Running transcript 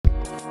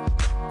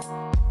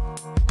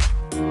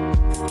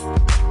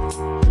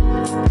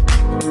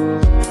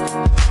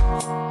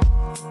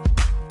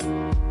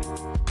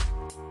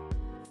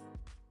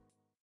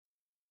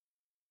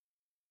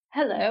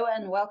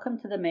welcome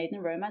to the Maiden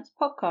Romance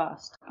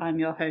podcast. I'm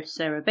your host,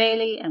 Sarah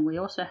Bailey, and we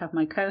also have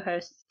my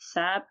co-host,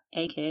 Sab,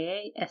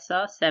 aka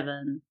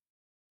SR7.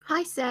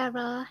 Hi,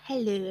 Sarah.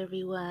 Hello,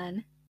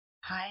 everyone.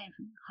 Hi.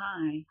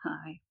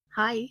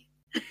 Hi.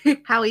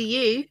 How are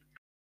you?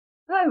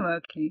 I'm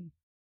okay.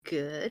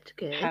 Good.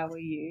 How are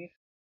you?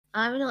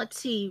 I'm not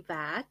too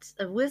bad.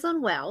 I was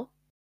unwell,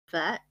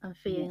 but I'm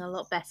feeling Yes. a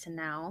lot better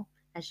now,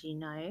 as you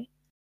know.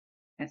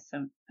 Yes,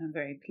 I'm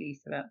very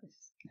pleased about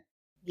this.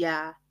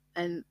 Yeah,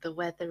 and the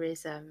weather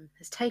is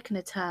has taken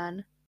a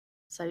turn,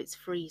 so it's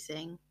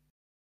freezing.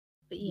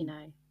 But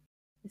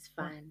it's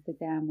fine. The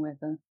damn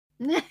weather.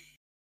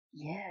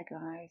 Yeah,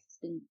 guys, it's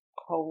been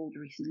cold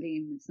recently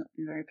and it's not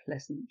been very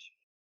pleasant.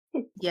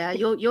 Yeah,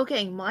 you're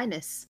getting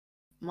minus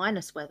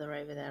weather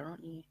over there,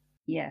 aren't you?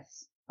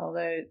 Yes,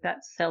 although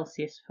that's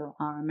Celsius for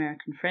our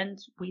American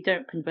friends. We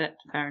don't convert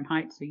to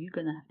Fahrenheit, so you're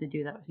going to have to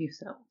do that with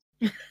yourself.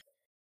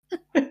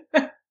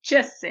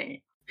 Just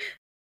saying.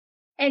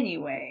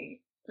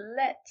 Anyway,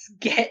 let's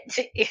get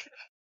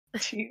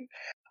into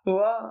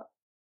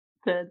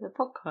the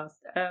podcast.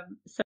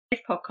 So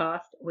this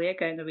podcast, we're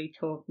going to be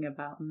talking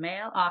about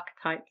male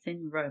archetypes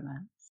in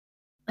romance.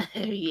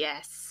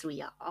 Yes,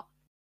 we are.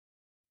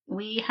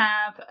 We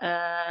have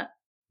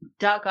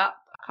dug up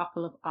a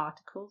couple of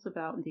articles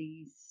about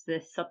this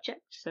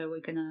subject, so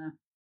we're going to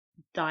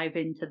dive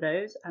into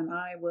those, and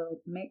I will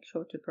make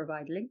sure to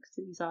provide links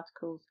to these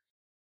articles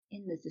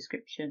in the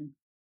description.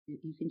 You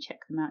can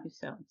check them out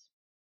yourselves.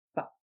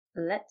 But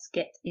let's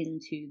get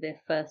into the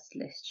first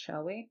list,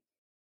 shall we?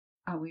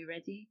 Are we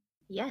ready?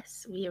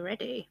 Yes, we are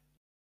ready.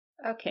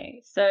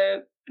 Okay,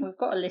 so we've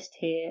got a list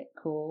here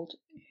called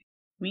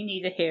We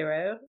Need a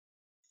Hero.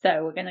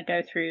 So we're going to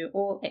go through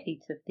all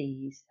 8 of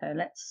these. So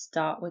let's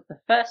start with the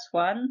first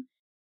one,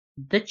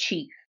 the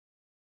Chief.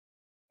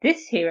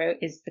 This hero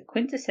is the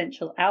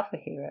quintessential alpha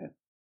hero.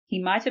 He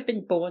might have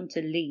been born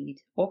to lead,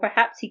 or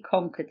perhaps he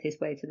conquered his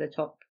way to the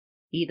top.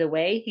 Either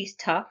way, he's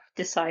tough,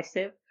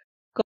 decisive,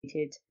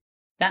 committed.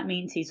 That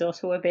means he's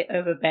also a bit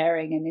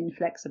overbearing and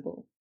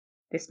inflexible.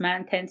 This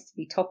man tends to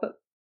be top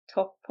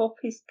of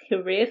his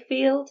career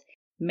field,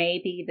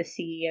 maybe the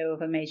CEO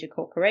of a major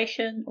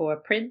corporation or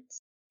a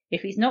prince.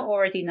 If he's not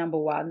already number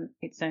one,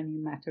 it's only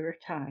a matter of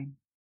time.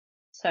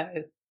 So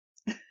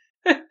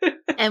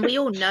And we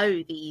all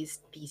know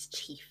these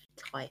chief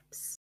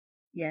types.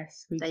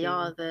 yes, we They do.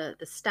 are the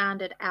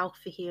standard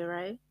alpha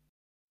hero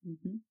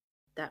Mm-hmm.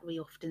 that we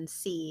often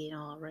see in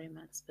our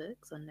romance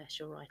books, unless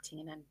you're writing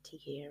an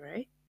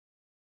anti-hero.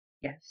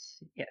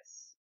 Yes.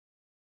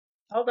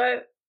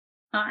 Although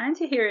our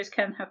anti-heroes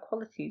can have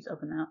qualities of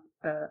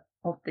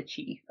of the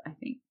chief, I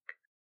think,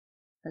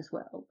 as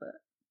well.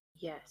 But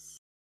Yes,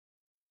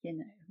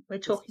 we're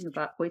talking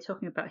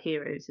about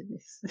heroes in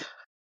this.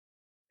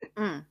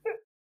 Mm.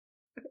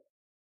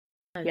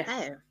 Yes,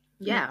 Okay.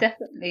 we've Yeah.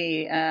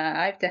 definitely.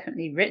 I've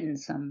definitely written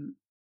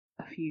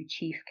a few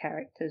chief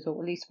characters,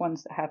 or at least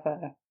ones that have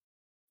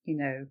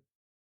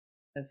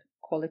of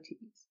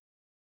qualities.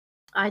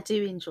 I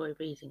do enjoy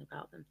reading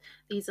about them.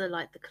 These are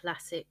like the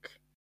classic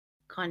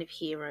kind of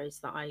heroes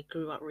that I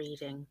grew up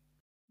reading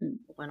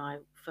when I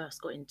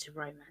first got into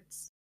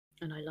romance.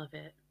 And I love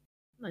it.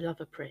 I love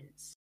a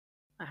prince,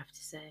 I have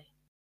to say.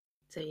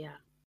 So yeah.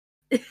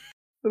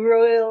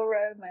 Royal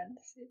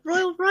romances.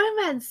 Royal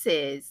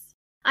romances.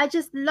 I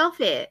just love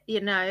it,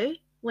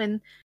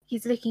 when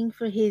he's looking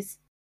for his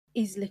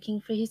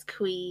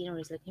queen, or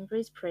he's looking for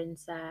his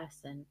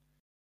princess. And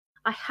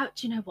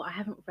do you know what? I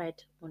haven't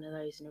read one of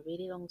those in a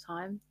really long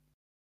time,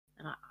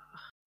 and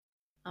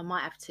I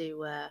might have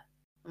to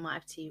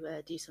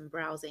do some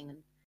browsing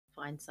and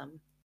find some,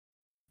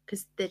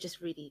 because they're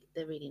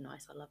really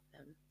nice. I love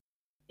them.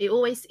 It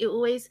always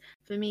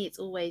for me, it's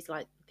always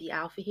like the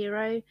alpha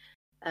hero.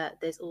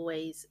 There's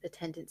always a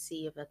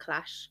tendency of a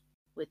clash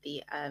with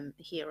the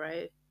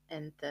hero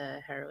and the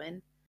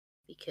heroine,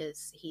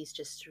 because he's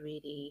just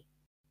really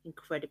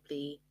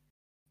incredibly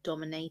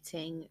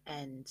dominating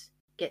and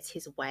gets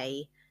his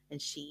way,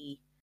 and she,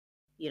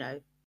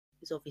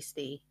 is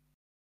obviously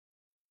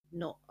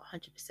not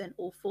 100%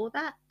 all for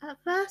that at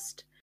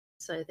first.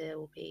 So there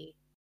will be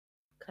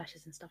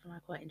clashes and stuff, and I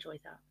quite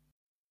enjoyed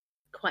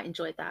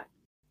that.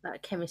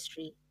 That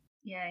chemistry.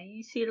 Yeah,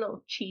 you see a lot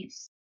of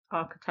chiefs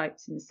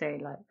archetypes in, say,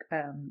 like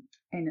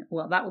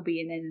that will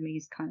be in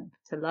enemies kind of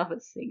to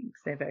lovers things.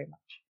 They're very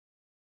much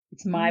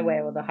it's my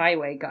way or the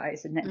highway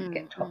guys, and then you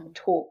get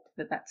taught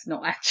that that's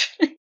not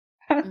actually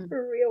how the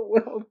real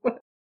world works.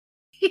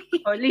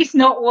 Or at least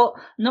not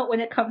when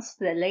it comes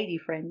to their lady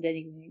friend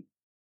anyway.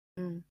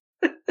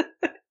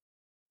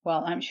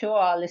 Well, I'm sure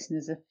our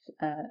listeners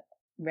have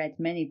read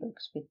many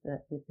books with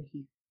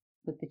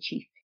the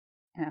chief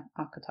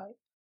archetype.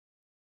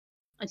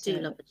 I do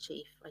love a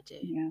chief. I do.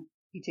 Yeah,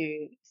 you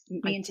do.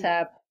 Me and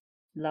Tab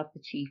love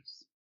the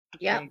chiefs.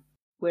 Yeah, so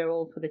we're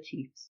all for the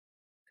chiefs.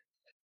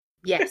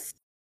 Yes.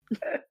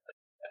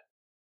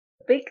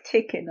 Big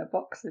tick in the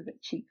box of a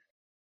chief.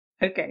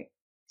 Okay,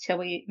 shall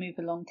we move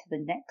along to the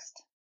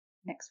next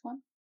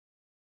one?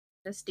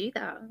 Let's do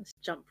that. Let's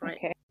jump right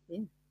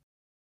in.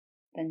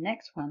 The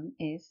next one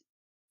is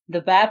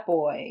The bad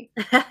boy.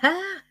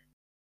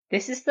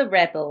 This is the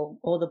rebel,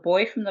 or the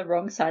boy from the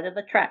wrong side of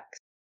the tracks.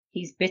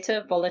 He's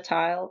bitter,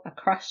 volatile, a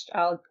crushed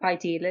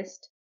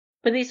idealist,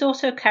 but he's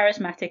also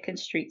charismatic and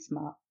street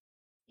smart.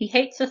 He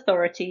hates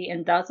authority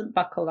and doesn't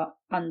buckle up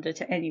under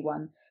to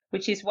anyone,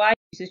 which is why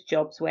he uses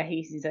jobs where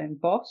he's his own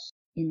boss.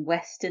 In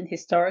Western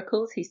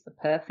historicals, he's the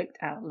perfect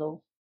outlaw.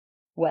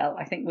 Well,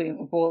 I think we've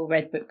all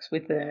read books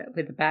with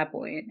the bad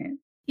boy in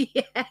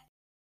Yeah.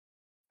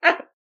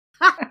 it.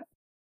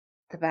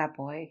 The bad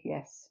boy,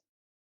 yes.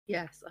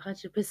 Yes,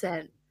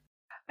 100%.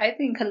 I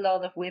think a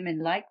lot of women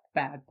like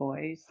bad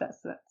boys.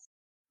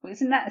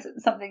 Isn't that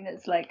something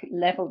that's like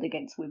leveled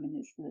against women?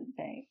 Is that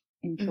they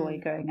enjoy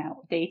going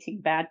out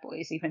dating bad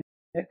boys, even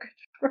though they're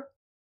good.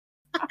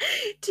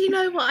 Do you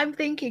know what I'm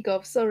thinking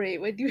of? Sorry,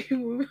 when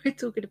we were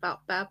talking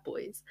about bad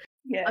boys,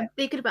 Yeah. I'm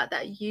thinking about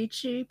that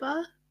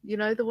YouTuber. You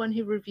know, the one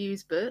who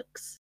reviews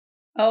books.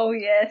 Oh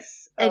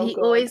yes. And oh, he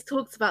God. always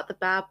talks about the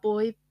bad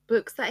boy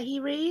books that he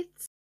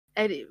reads,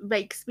 and it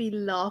makes me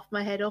laugh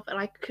my head off, and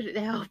I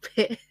couldn't help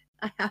it.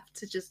 I have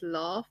to just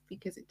laugh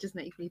because it just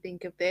makes me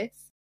think of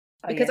this.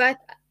 Because yeah.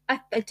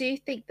 I do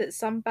think that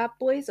some bad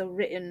boys are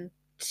written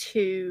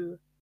too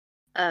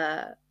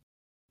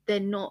they're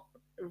not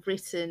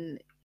written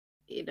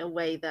in a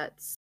way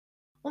that's,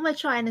 what am I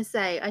trying to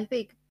say? I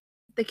think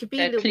they could be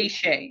They're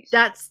cliches.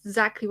 That's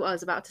exactly what I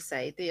was about to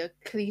say. They are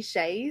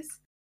cliches.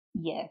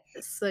 Yes.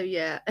 So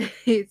yeah,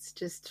 it's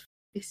just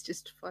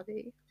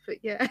funny. But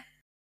yeah.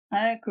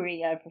 I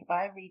agree. I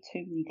read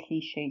too many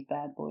cliched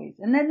bad boys,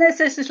 and then there's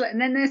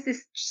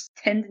this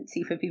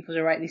tendency for people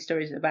to write these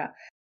stories about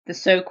the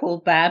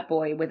so-called bad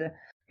boy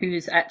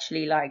who's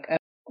actually like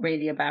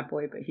really a bad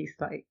boy, but he's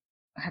like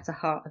has a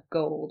heart of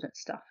gold and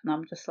stuff. And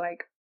I'm just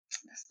like,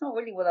 that's not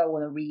really what I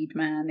want to read,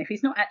 man. If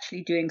he's not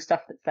actually doing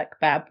stuff that's like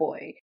bad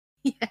boy,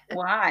 Yeah.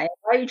 why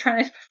are you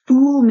trying to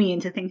fool me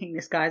into thinking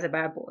this guy's a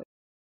bad boy?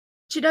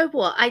 Do you know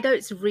what? I know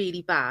it's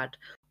really bad,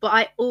 but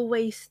I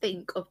always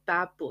think of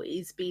bad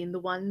boys being the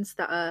ones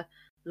that are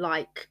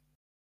like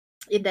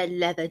in their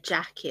leather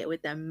jacket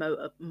with their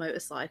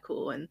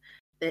motorcycle, and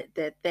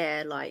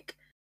they're like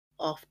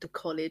after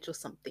college or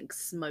something,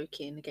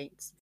 smoking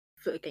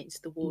foot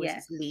against the wall, Yes.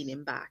 just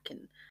leaning back,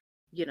 and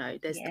you know,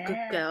 there's the good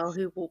Yes. girl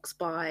who walks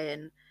by,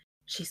 and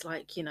she's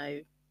like, you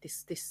know,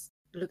 this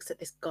looks at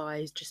this guy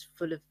who's just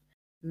full of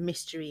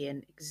mystery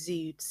and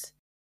exudes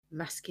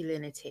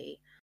masculinity,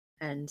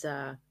 and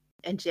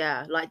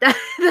yeah, like that.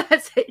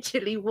 That's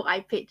actually what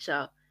I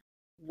picture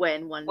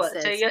when one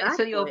says bad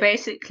so you're boy.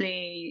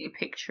 basically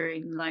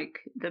picturing like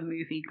the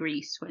movie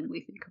Grease when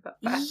we think about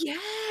bad.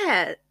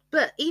 Yeah,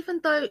 but even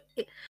though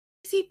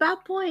see, bad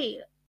boy,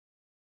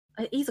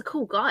 he's a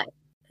cool guy.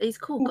 He's a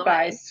cool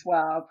guy.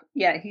 Suave.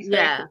 Yeah, he's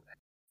very cool.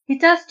 He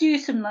does do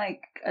some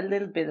like a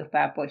little bit of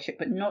bad boy shit,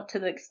 but not to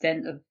the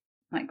extent of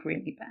like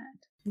really bad.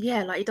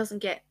 Yeah, like he doesn't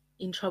get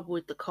in trouble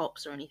with the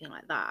cops or anything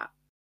like that.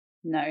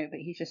 No, but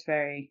he's just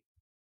very.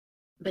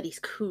 But he's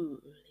cool.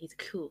 He's a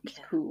cool He's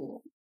kid.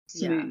 cool,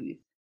 smooth.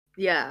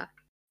 Yeah.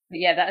 But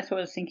yeah, that's what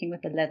I was thinking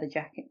with the leather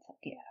jacket. Like,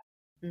 yeah.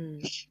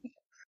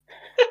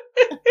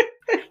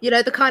 You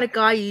know, the kind of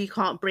guy you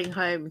can't bring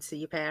home to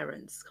your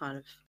parents, kind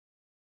of.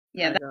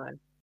 Yeah,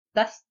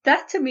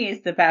 that to me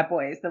is the bad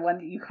boy. Is the one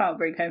that you can't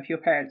bring home to your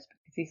parents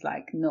because he's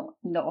like not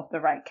of the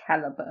right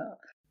caliber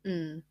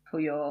for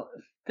your.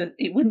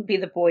 It wouldn't be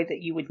the boy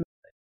that you would.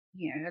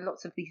 You know,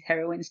 lots of these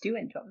heroines do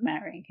end up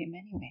marrying him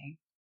anyway.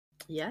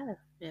 Yeah.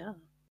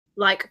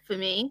 Like for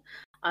me,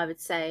 I would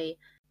say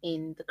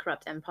in The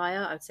Corrupt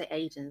Empire, I would say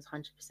Aiden's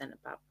 100% a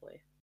bad boy.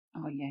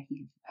 Oh yeah,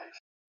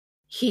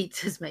 he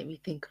does make me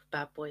think of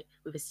bad boy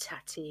with his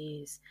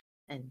tattoos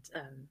and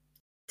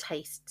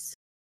tastes,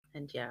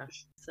 and yeah,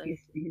 so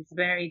he's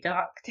very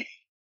dark.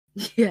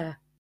 Yeah.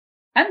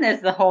 And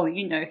there's the whole,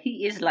 you know,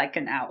 he is like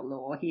an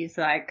outlaw. He's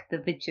like the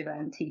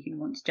vigilante who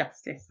wants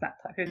justice, that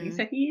type of thing.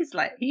 So he is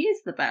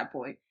the bad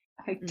boy.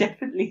 I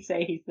definitely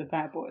say he's the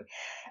bad boy.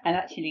 And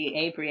actually,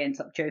 Avery ends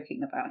up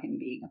joking about him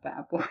being a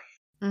bad boy.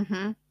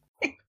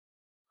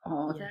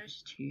 Oh, yeah.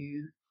 Those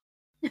two.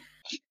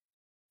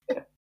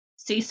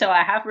 See, so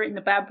I have written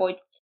the bad boy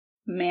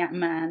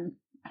man.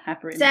 I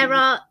have written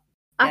Sarah.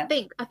 I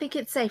think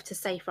it's safe to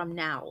say from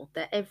now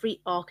that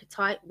every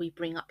archetype we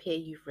bring up here,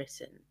 you've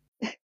written.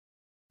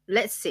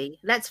 Let's see.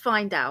 Let's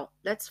find out.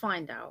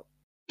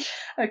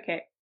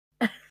 Okay.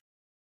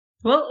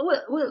 Well,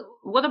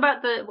 what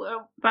about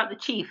the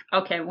chief?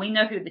 Okay, we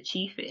know who the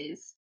chief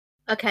is.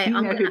 Okay, you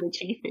know who the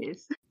chief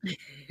is.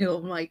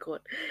 Oh my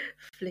god,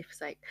 flip's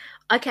sake.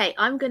 Okay,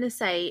 I'm gonna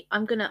say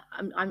this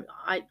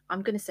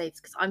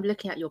because I'm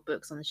looking at your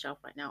books on the shelf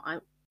right now.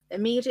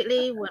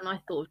 Immediately when I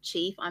thought of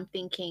chief, I'm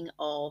thinking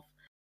of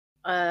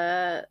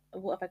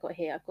what have I got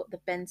here? I've got the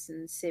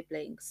Benson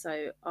siblings,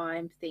 so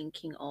I'm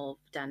thinking of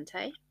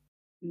Dante.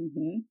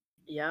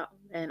 Yeah,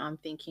 and I'm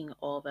thinking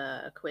of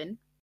Quinn.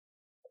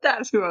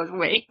 That's who I was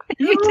waiting.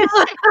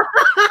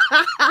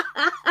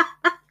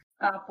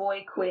 Our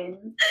boy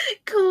Quinn.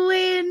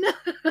 Quinn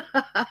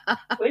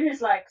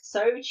is like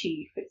so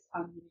chief. It's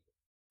unreal.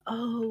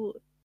 Oh,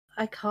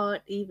 I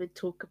can't even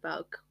talk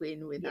about Quinn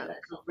Yeah, without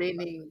let's not talk about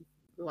grinning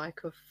like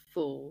a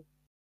fool.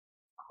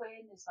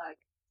 Quinn is like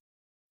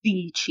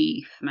the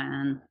chief,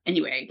 man.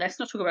 Anyway, let's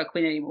not talk about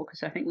Quinn anymore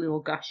because I think we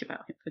will gush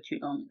about him for too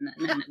long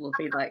and then it will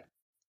be like,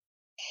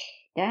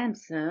 damn,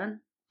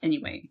 son.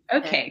 Anyway,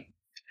 Okay. okay.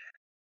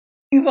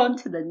 Move on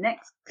to the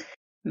next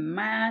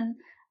man,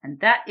 and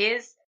that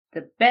is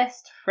the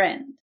best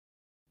friend.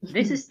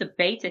 This is the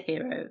beta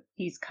hero.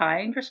 He's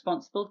kind,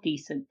 responsible,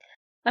 decent.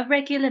 A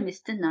regular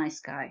Mr. Nice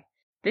Guy.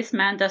 This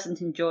man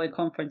doesn't enjoy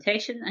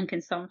confrontation and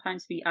can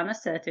sometimes be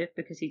unassertive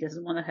because he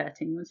doesn't want to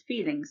hurt anyone's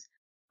feelings.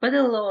 But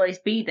he'll always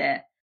be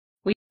there.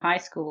 We were in high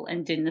school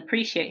and didn't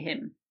appreciate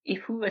him.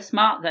 If we were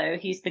smart, though,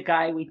 he's the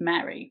guy we'd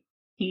marry.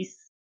 He's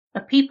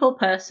a people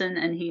person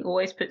and he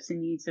always puts the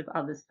needs of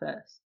others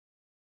first.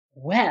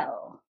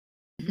 Well,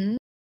 Mhm.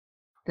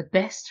 the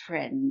best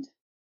friend.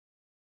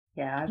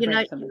 Yeah, I've You know,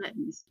 read some of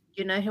these.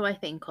 you know who I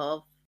think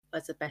of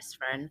as a best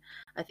friend?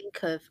 I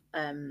think of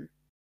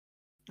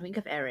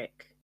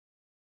Eric.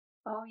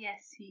 Oh,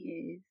 yes, he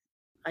is.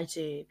 I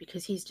do,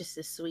 because he's just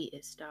the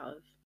sweetest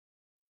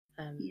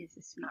He is a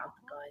out sweetheart. of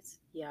the guys.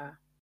 Yeah.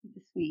 He's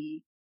a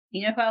sweet.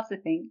 You know who else I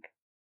think?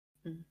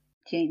 Mm.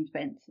 James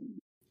Benson.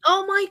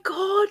 Oh my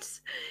God,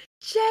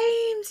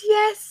 James!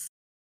 Yes.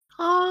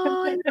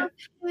 Oh, I love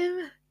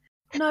him.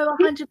 No,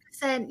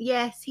 100%.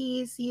 Yes,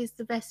 he is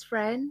the best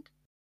friend.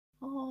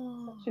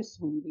 Oh, Such a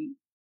sweetie.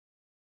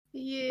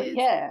 he But is.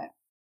 yeah,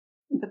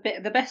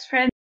 the best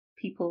friend.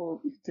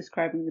 People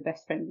describing the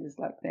best friend as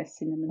like they're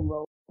cinnamon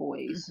roll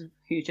boys Mhm.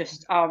 who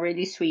just are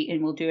really sweet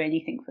and will do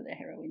anything for their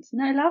heroines.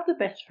 And I love the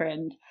best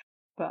friend,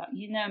 but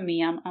you know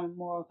me, I'm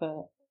more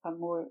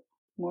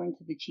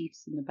into the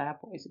chiefs and the bad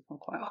boys. If I'm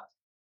quite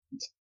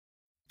honest.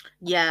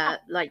 Yeah,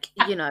 like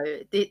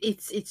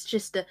it's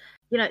just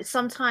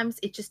sometimes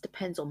it just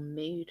depends on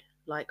mood.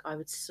 Like I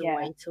would Yeah,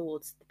 sway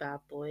towards the bad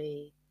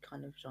boy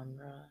kind of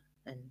genre,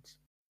 and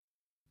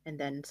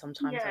then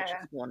sometimes I yeah.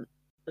 just want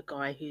a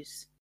guy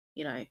who's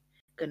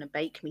gonna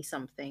bake me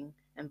something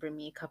and bring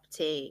me a cup of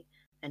tea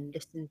and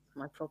listen to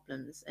my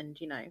problems, and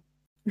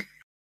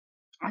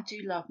I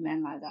do love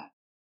men like that.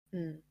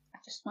 mm, I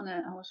just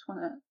wanna,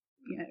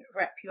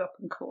 wrap you up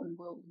in cotton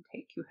wool and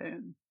take you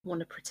home want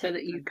to so that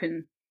protect you them.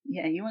 can,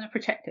 yeah, you want to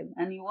protect them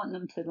and you want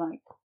them to like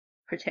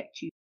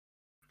protect you.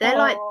 They're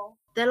like Oh,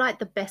 they're like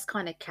the best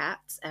kind of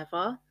cats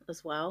ever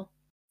as well.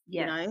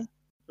 You yes, know,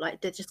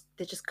 like they're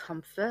just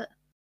comfort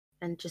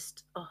and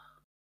just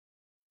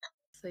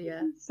so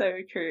yeah. so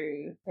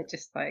true. They're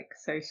just like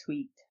so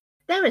sweet,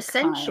 They're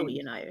essential,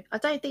 kind. I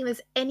don't think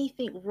there's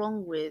anything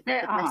wrong with They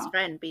the best are.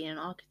 friend being an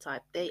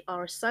archetype. They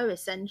are so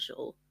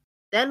essential.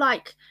 They're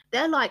like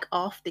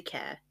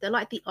aftercare. They're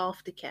like the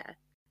aftercare.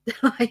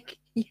 They're like,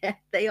 yeah,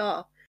 they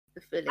are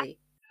the fully.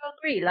 I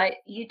agree. Like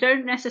you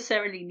don't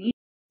necessarily need.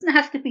 It doesn't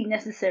have to be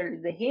necessarily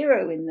the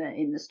hero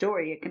in the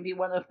story. It can be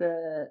one of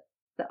the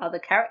other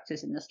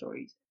characters in the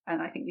stories. And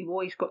I think we've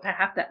always got to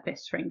have that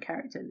best friend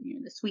character,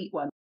 the sweet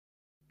one.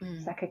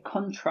 It's Mm. like a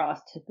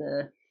contrast to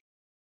the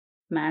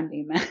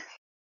manly man.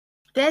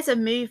 There's a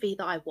movie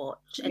that I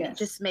watched and it Yes.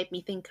 just made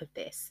me think of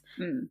this.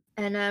 Mm.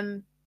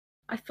 And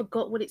I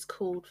forgot what it's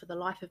called. For the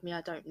life of me,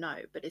 I don't know,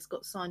 but it's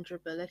got Sandra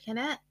Bullock in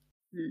it.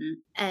 Mm.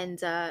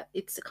 And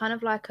it's kind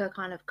of like a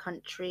kind of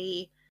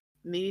country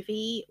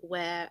movie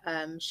where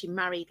she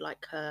married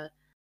like her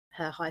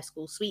high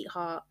school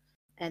sweetheart,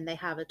 and they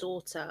have a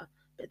daughter,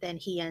 but then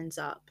he ends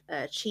up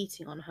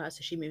cheating on her,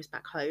 so she moves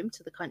back home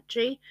to the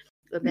country.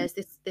 And Mm. there's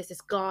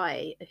this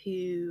guy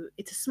who,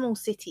 it's a small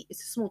city,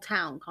 it's a small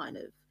town kind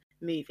of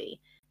movie,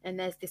 and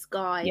there's this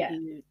guy Yeah.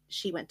 who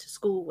she went to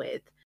school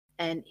with,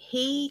 and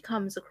he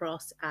comes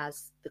across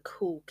as the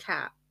cool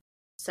cat.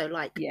 So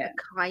like a Yeah.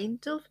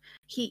 kind of,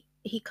 he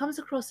comes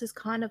across as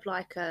kind of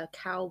like a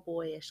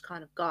cowboyish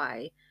kind of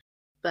guy,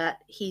 but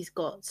he's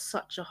got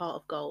such a heart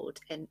of gold,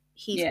 and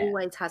he's Yeah.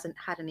 always hasn't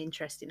had an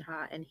interest in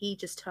her, and he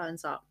just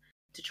turns up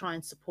to try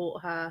and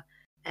support her,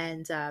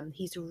 and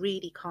he's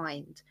really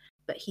kind,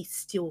 but he's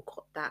still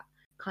got that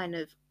kind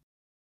of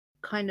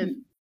kind of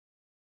Mm.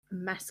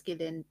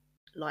 masculine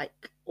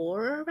like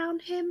aura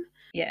around him.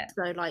 Yeah.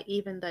 So like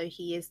even though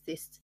he is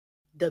this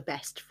the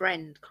best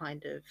friend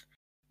kind of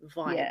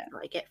vibe Yeah. that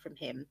I get from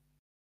him,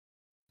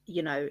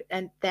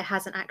 and there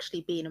hasn't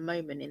actually been a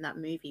moment in that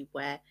movie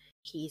where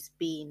he's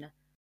been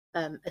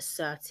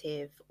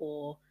assertive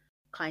or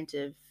kind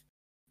of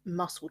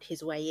muscled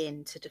his way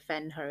in to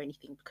defend her or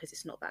anything, because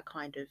it's not that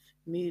kind of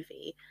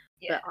movie.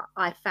 Yeah. But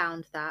I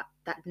found that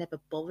never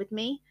bothered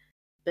me,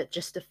 but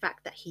just the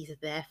fact that he's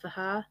there for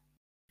her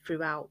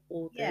throughout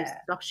all the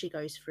Yeah. stuff she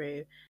goes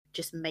through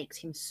just makes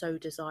him so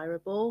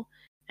desirable,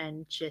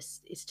 and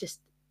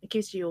it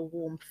gives you a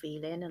warm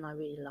feeling, and I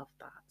really love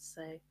that.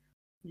 So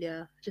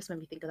yeah, it just made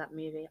me think of that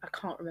movie. I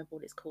can't remember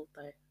what it's called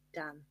though.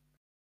 Damn.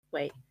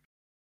 Wait.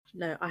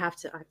 No, I have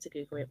to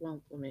Google it.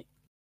 One moment.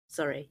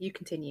 Sorry, you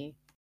continue.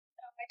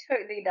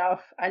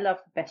 I love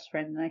the best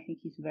friend, and I think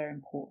he's a very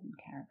important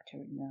character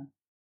in the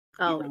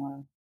Oh,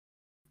 our.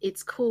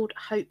 it's called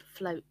Hope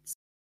Floats.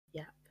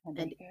 Yeah. Oh,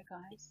 there And you go,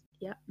 guys.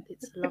 yeah,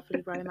 it's a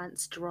lovely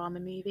romance drama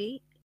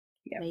movie.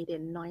 Yep. Made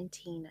in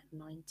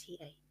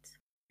 1998.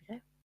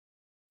 Okay.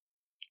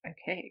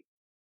 Okay.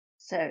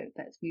 So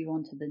let's move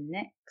on to the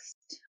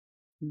next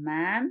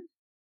man,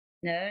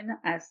 known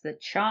as the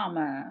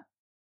Charmer.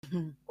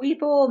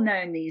 We've all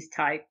known these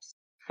types.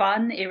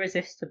 Fun,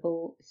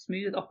 irresistible,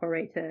 smooth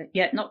operator,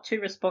 yet not too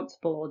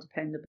responsible or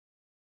dependable.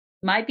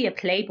 Might be a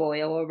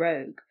playboy or a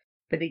rogue,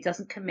 but he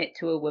doesn't commit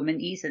to a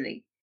woman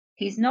easily.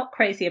 He's not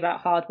crazy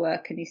about hard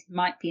work, and he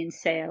might be in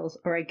sales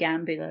or a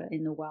gambler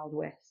in the Wild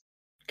West.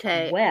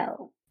 Okay.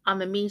 Well,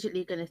 I'm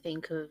immediately going to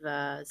think of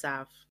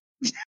Zav.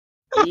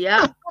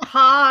 Yep.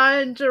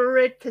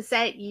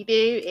 100% you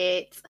do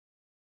it.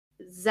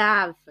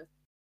 Zav.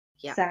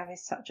 Yeah. Zav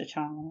is such a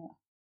charmer.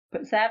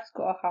 But Zav's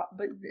got a heart.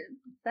 But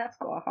Zav's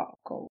got a heart of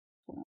gold.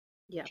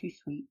 Yeah. Too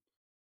sweet.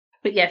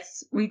 But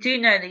yes, we do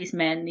know these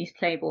men, these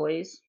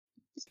playboys.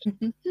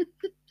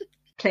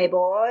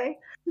 Playboy.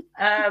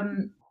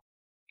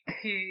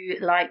 Who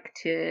like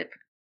to,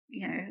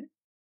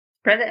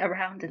 spread it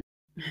around.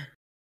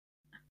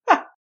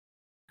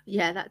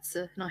 Yeah, that's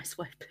a nice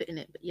way of putting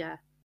it, but yeah.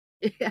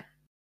 Yeah.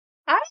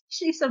 I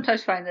actually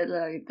sometimes find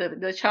that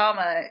the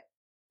charmer,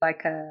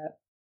 like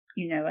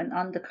an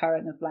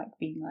undercurrent of like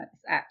being like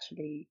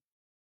actually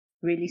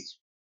really.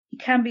 He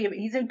can be.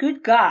 He's a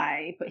good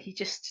guy, but he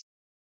just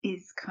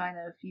is kind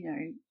of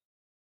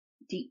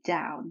deep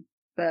down.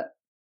 But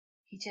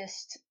he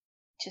just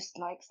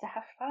likes to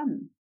have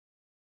fun.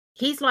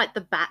 He's like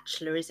the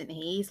bachelor, isn't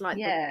he? He's like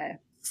the Yeah.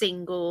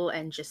 single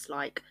and just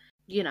like,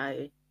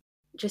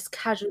 just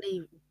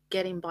casually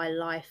getting by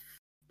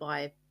life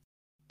by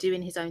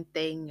doing his own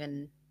thing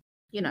and,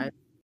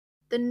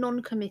 the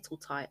non-committal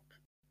type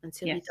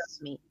until he does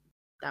Yes. meet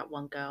that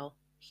one girl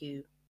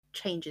who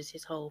changes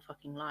his whole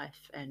fucking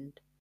life and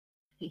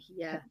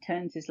yeah.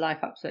 Turns his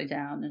life upside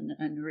down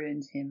and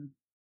ruins him.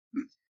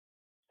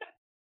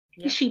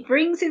 Yep. She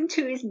brings him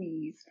to his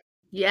knees.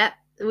 Yeah,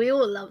 we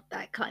all love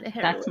that kind of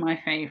heroine. That's my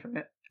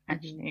favourite,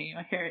 actually.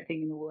 My favourite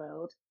thing in the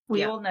world. We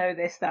Yeah. all know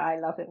this, that I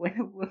love it when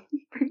a woman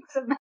brings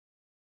a man.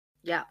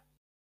 Yeah.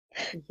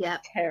 Yeah.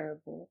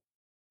 Terrible.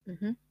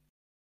 Mm-hmm.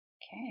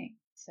 Okay,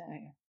 so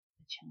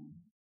the charm.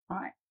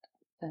 Right,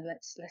 so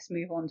let's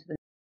move on to the.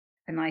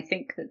 And I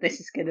think that this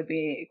is going to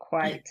be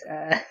quite.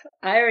 I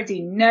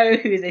already know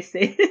who this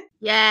is.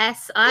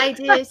 Yes, I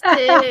do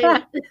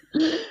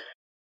too.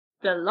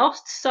 The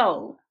Lost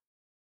Soul.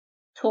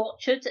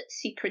 Tortured,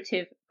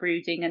 secretive,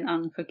 brooding, and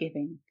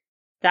unforgiving.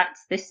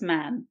 That's this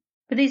man.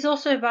 But he's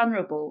also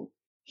vulnerable.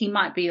 He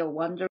might be a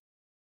wonder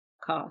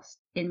cast.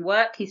 In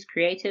work, he's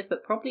creative,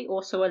 but probably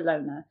also a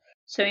loner.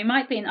 So he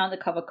might be an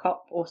undercover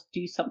cop or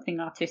do something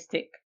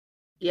artistic.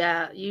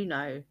 Yeah,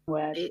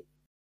 Word. It,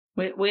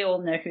 We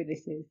all know who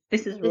this is.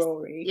 This is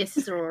Rory. This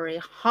is Rory,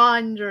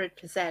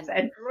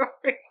 100%.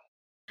 Rory.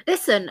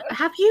 Listen,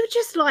 have you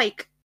just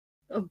like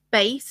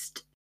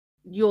based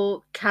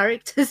your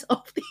characters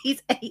off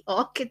these 8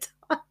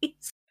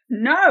 archetypes?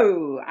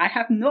 No, I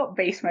have not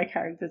based my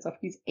characters off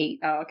these 8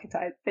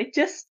 archetypes. They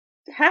just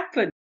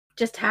happened.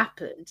 Just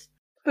happened.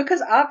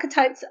 Because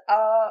archetypes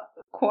are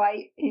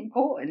quite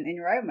important in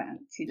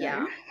romance,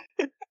 Yeah.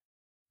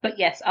 But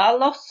yes, our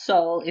lost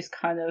soul is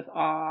kind of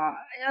I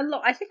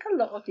think a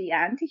lot of the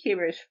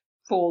anti-heroes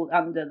fall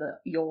under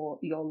your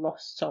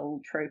lost soul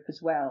trope as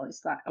well.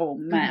 It's like, oh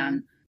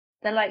man,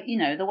 they're like,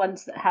 the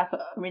ones that have a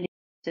really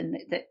and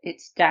that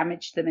it's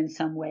damaged them in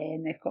some way,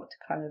 and they've got to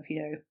kind of,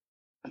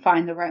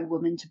 find the right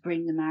woman to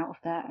bring them out of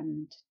that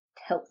and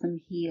help them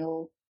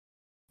heal.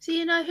 So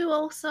you know who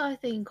else I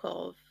think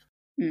of?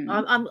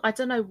 I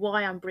don't know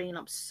why I'm bringing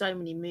up so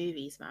many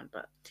movies, man,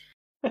 but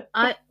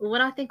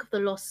when I think of the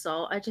Lost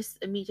Soul, I just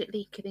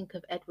immediately think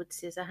of Edward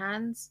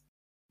Scissorhands,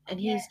 and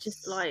he's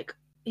just like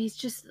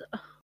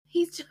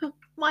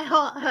my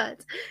heart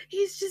hurts.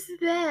 He's just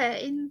there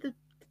in the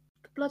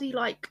bloody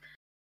like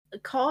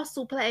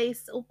castle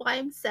place all by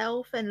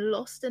himself and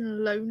lost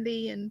and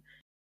lonely and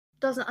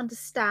doesn't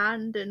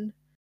understand and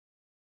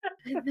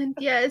then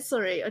yeah,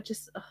 sorry, I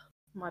just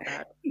my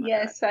bad.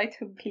 Yes, I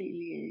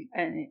completely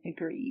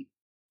agree.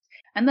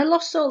 And the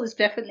Lost Soul is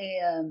definitely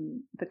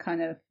the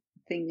kind of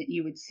thing that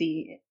you would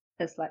see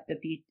as like the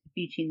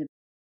beauty and the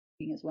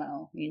thing as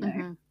well,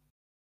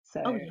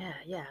 So oh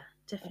yeah,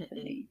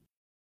 definitely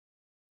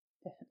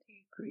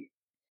agree.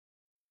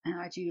 And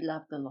I do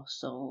love the Lost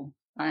Soul.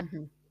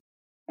 I'm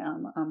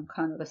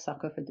kind of a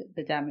sucker for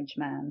the damaged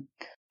man.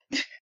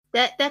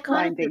 They're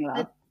kind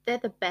of they're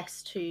the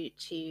best to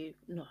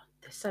no,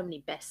 there's so many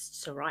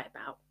bests to write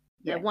about.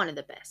 They're one of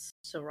the best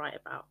to write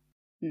about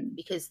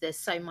because there's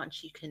so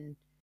much you can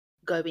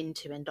go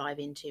into and dive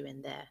into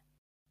in their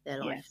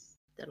life,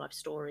 their life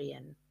story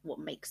and what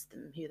makes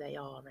them who they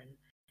are, and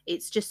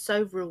it's just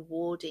so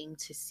rewarding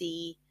to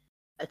see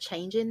a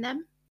change in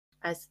them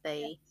as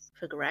they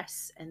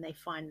progress and they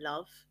find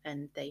love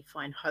and they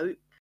find hope,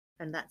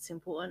 and that's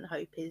important.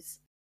 Hope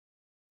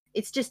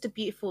it's just a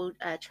beautiful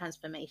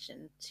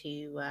transformation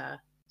to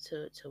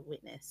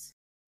witness.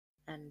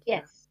 And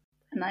yes,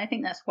 and I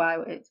think that's why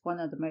it's one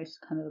of the most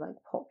kind of like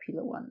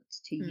popular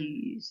ones to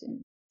use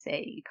and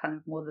say kind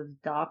of more of the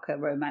darker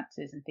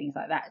romances and things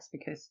like that. It's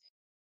because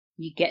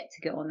you get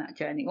to go on that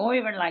journey, or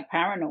even like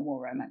paranormal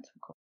romance,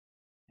 of course.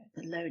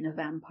 The loner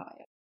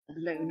vampire,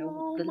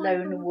 Oh the my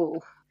lone god.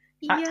 wolf,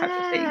 that type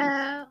of thing.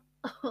 Yeah.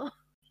 Oh,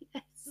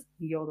 yes.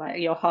 You're like,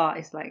 your heart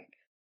is like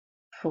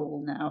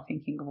full now,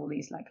 thinking of all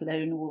these like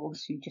lone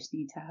wolves who just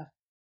need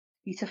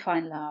to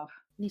find love.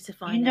 Need to You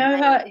find their know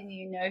mate. how,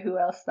 you know who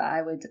else that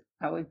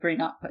I would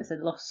bring up as a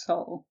lost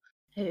soul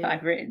Who? that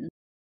I've written.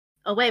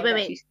 Oh, wait, I would wait,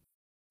 wait. actually.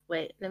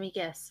 Wait, let me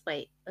guess.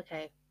 Wait,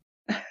 okay.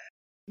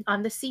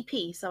 I'm the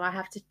CP, so I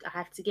have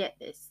to get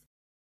this.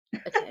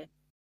 Okay.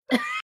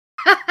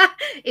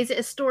 Is it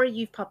a story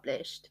you've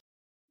published?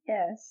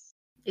 Yes,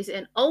 Is it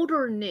an old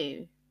or a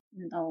new?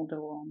 an older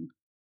one.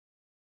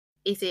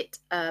 Is it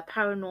a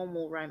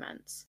paranormal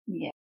romance?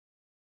 Yeah.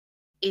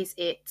 Is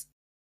it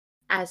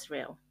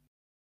Azrael?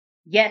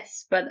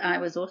 Yes, but I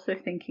was also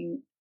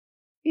thinking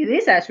it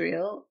is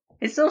Asriel.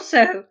 It's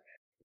also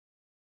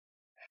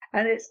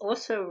and it's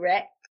also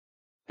Rex.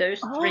 Those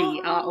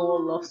three are all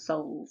Oh, lost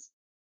souls.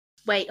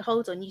 wait,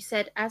 hold on. You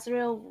said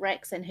Azrael,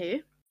 Rex, and who?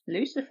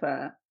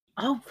 Lucifer.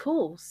 Oh, of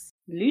course.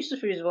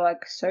 Lucifer is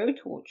like so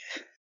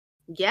tortured.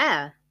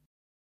 Yeah,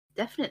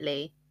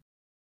 definitely.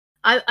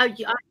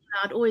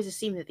 I'd always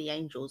assume that the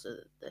angels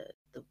are the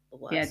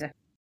Yeah. worst.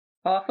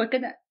 Well,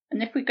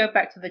 if we go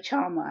back to the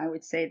Charmer, I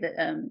would say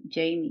that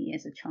Jamie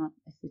is the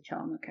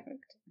Charmer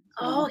character as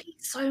Oh, well.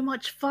 he's so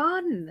much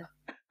fun.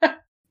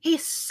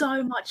 He's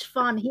so much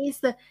fun. He's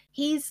the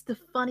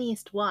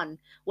funniest one.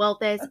 Well,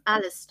 there's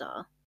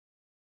Alistair.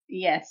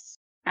 Yes,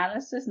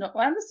 Alistair's not.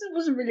 Well, Alistair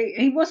wasn't really.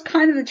 He was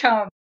kind of the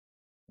Charmer.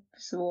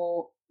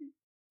 So,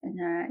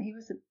 no, he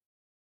was a.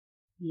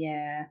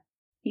 Yeah,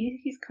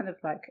 he's kind of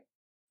like.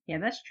 Yeah,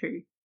 that's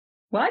true.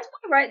 Why do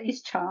I write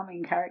these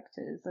charming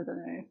characters? I don't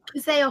know.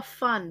 Because they are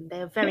fun.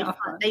 They are They very are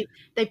fun. fun.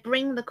 They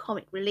bring the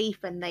comic relief,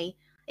 and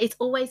it's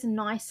always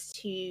nice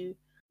to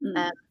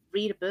Mm.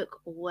 read a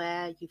book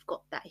where you've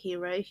got that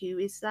hero who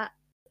is that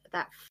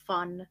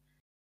fun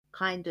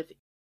kind of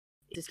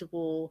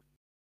irresistible,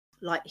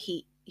 like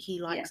he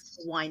likes Yes.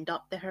 to wind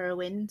up the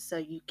heroine, so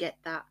you get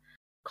that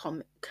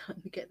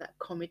you get that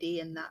comedy,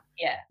 and that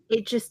Yeah.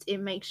 it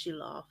makes you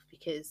laugh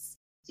because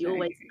you Very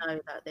always true.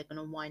 know that they're going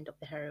to wind up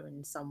the heroine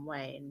in some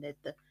way, and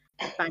the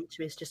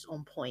banter is just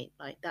on point.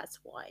 Like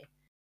that's why.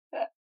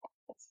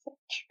 That's so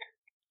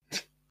true.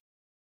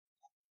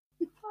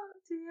 Oh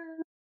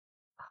dear.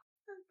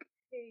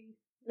 Okay.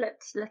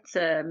 Let's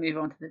move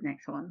on to the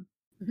next one.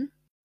 Mhm.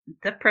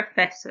 The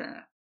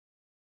Professor.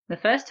 The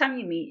first time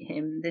you meet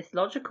him, this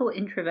logical,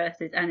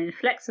 introverted, and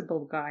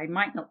inflexible guy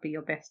might not be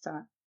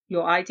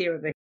your idea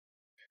of it,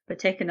 but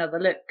take another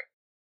look.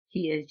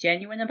 He is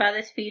genuine about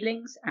his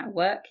feelings. At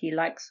work, he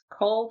likes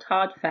cold,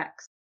 hard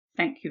facts.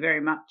 Thank you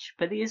very much.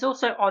 But he is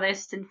also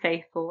honest and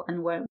faithful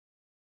and won't.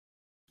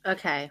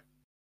 Okay,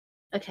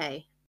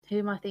 okay. Who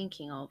am I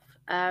thinking of?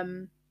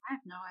 I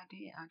have no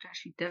idea. I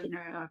actually don't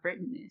know how I've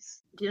written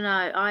this. You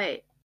know,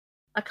 I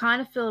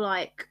kind of feel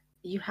like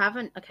you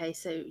haven't. Okay,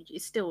 so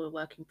it's still a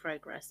work in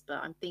progress,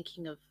 but I'm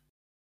thinking of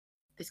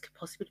this could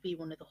possibly be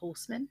one of the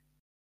Horsemen.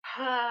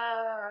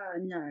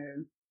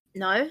 No.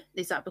 No,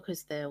 is that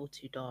because they're all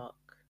too dark?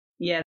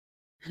 Yeah,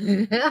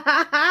 they're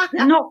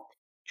not.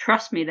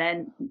 Trust me,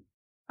 then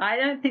I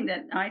don't think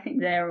that. I think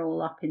they're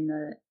all up in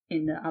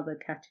the other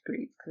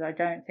categories because I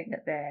don't think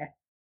that they're.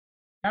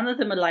 None of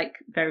them are like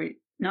very.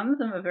 None of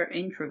them are very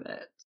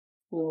introvert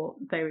or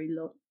very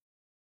low.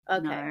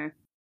 Okay. No,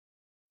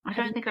 I Have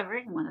don't you? think I've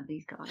written one of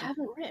these I guys.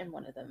 haven't written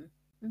one of them.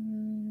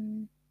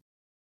 Mm.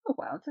 Oh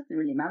well, it doesn't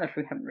really matter if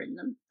we haven't written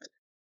them.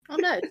 Oh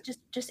no, it's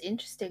just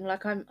interesting.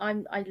 Like I'm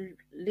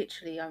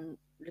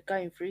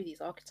going through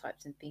these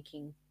archetypes and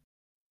thinking,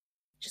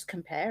 just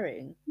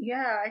comparing.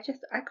 Yeah,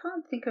 I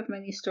can't think of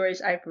many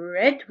stories I've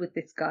read with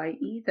this guy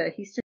either.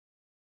 He's just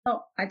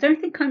not. I don't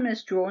think I'm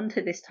as drawn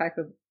to this type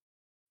of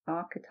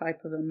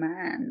archetype of a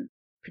man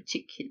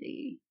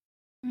particularly.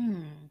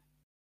 Hmm.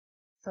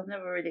 So I've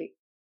never really.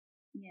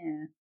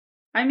 Yeah.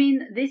 I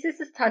mean, this is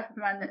the type of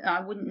man that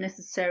I wouldn't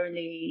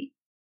necessarily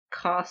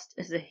cast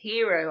as a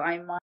hero. I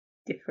might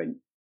different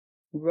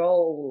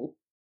role,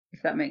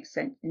 if that makes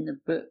sense, in the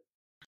book.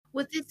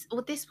 Would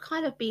this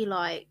kind of be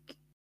like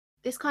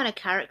this kind of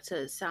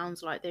character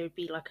sounds like they would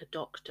be like a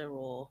doctor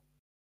or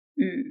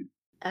Mm.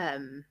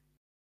 um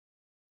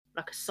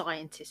like a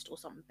scientist or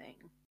something.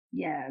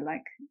 Yeah,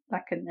 like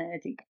a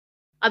nerdy.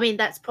 I mean,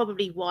 that's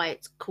probably why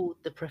it's called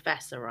the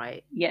Professor,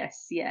 right?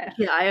 Yes, yeah.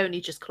 Yeah, I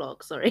only just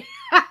clock, sorry.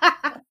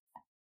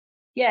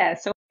 Yeah,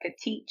 so like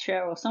a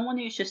teacher or someone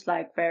who's just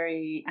like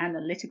very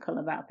analytical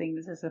about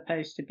things as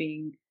opposed to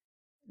being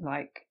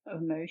like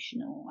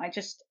emotional. I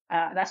just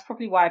that's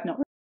probably why I've not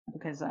written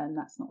because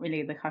that's not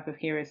really the type of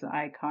heroes that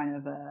I kind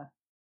of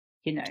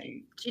you know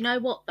Do you know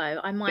what though?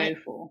 go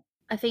for.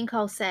 I think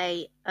I'll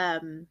say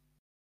I'm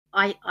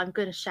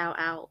gonna shout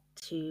out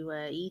to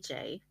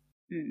EJ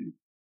Mm.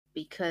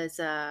 because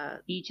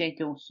E.J.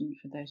 Dawson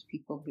for those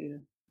people who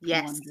are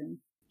yes, wondering.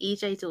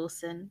 EJ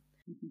Dawson,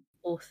 Mhm.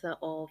 author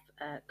of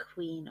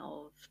Queen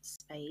of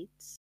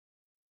Spades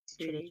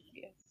Series, trilogy.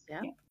 yes.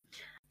 Yeah.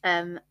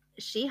 Yeah.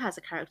 She has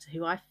a character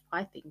who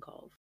I think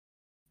of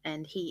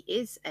and he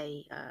is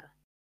a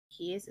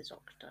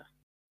doctor,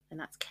 and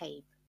that's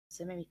Cave.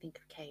 So it made me think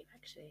of Cave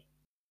actually.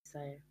 So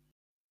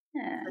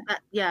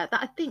that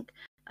I think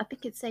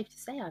it's safe to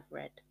say I've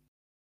read.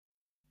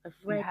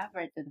 You have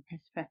read The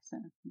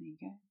Professor. There you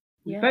go.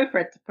 We Yeah. both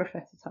read The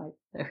Professor type.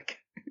 There we go.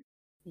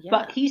 Yeah.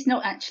 But he's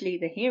not actually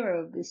the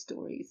hero of this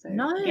story. So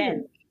No.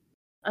 again,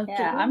 Okay,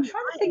 I'm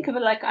trying to think of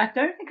it. Like, I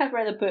don't think I've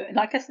read a book.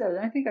 Like I said,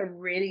 I don't think I've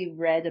really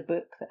read a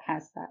book that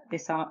has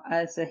this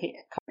as a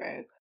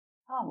hero.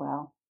 Oh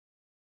well.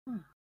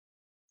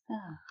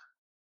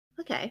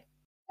 Okay.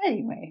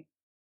 Anyway.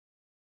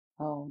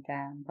 Oh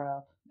damn,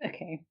 bro.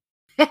 Okay.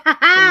 The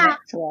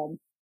next one.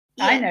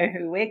 Yeah. I know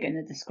who we're going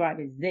to describe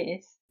as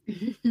this.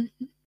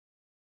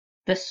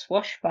 The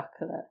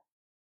Swashbuckler.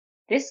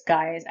 This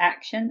guy is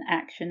action,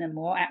 action, and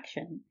more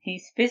action.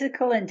 He's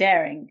physical and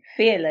daring,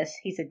 fearless.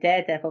 He's a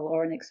daredevil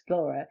or an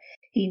explorer.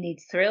 He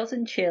needs thrills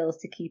and chills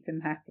to keep him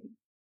happy.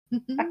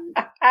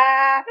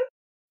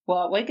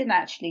 Well, we're going to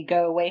actually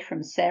go away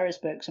from Sarah's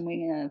books and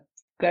we're going to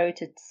go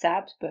to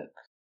Sab's book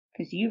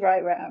because you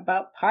write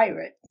about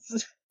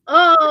pirates.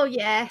 Oh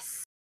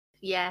yes,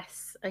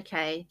 yes.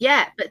 Okay,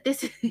 yeah. But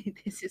this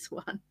is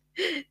one.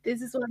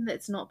 This is one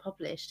that's not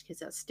published because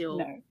that's still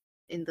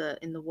in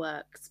the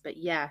works. But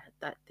yeah,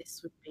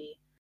 this would be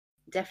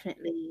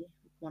definitely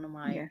one of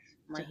my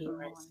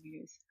heroes.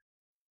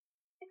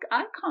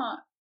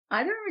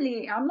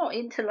 I'm not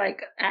into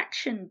like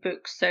action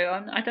books,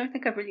 so I don't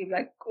think I've really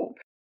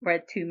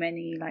read too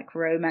many like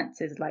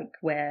romances like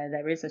where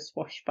there is a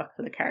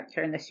swashbuckler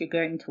character, unless you're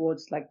going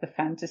towards like the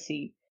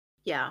fantasy.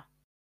 Yeah.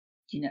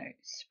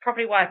 It's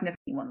probably why I've never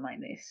seen one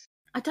like this.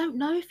 I don't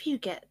know if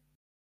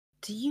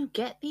do you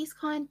get these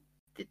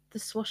the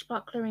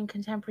swashbuckler in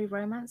contemporary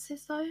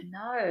romances though?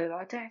 No,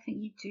 I don't think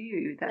you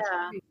do.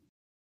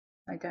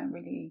 I don't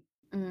really.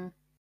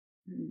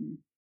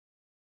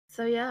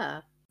 So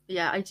yeah,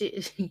 I do.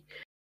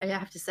 I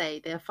have to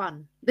say they're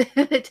fun.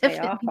 They're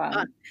definitely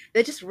fun.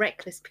 They're just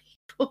reckless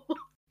people.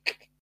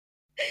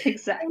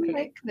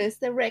 Exactly.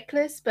 They're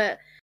reckless, but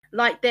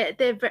like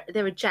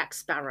they're a Jack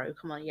Sparrow.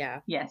 Come on, yeah.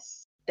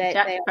 Yes.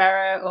 Jack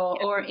Sparrow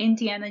or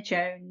Indiana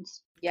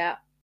Jones. Yeah.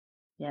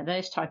 Yeah,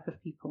 those type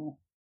of people.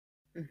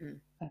 Mm-hmm.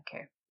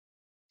 Okay.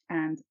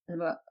 And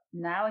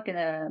now we're going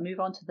to move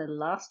on to the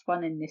last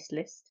one in this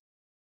list.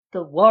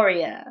 The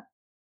Warrior.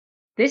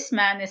 This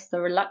man is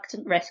the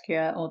reluctant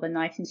rescuer or the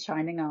knight in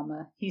shining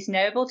armor. He's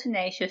noble,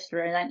 tenacious,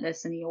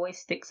 relentless, and he always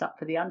sticks up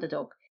for the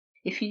underdog.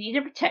 If you need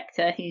a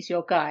protector, he's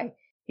your guy.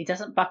 He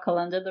doesn't buckle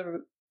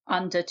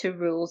under to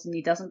rules, and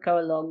he doesn't go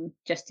along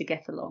just to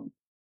get along.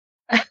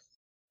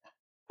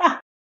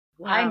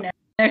 Wow. I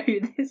know who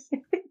this is.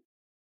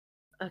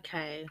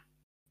 Okay.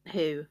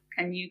 Who?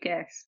 Can you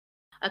guess?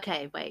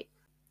 Okay, wait.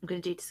 I'm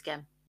going to do this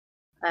again.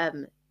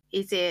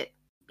 Is it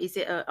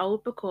an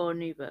old book or a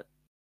new book?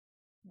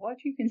 What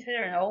do you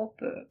consider an old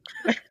book?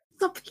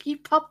 Something you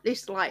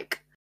published,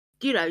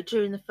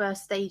 during the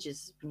first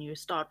stages when you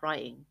start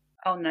writing.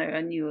 Oh no,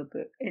 a newer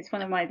book. It's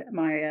one of my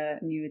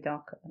newer,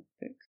 darker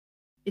books.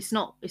 It's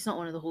not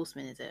one of the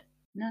Horsemen, is it?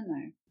 No.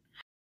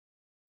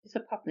 It's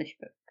a published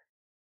book.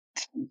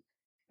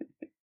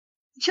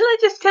 Shall I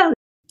just tell you?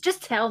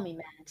 Just tell me,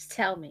 man. Just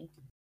tell me.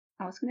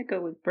 I was going to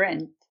go with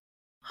Brent.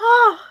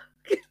 Oh!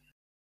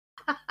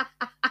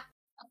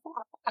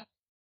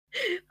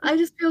 I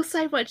just feel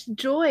so much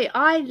joy.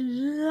 I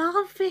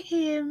love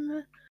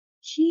him.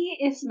 He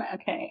is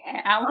okay.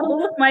 Out of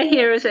all of my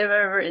heroes I've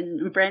ever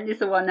written, Brent is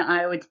the one that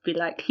I would be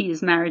like, he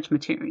is marriage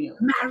material.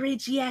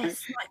 Marriage,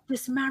 yes. Like,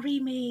 just marry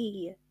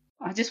me.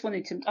 I just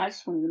wanted to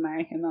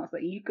marry him. I was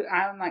like,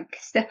 I'm like,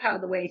 step out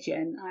of the way,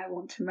 Jen. I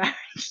want to marry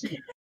you.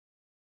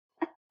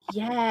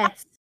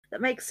 Yes,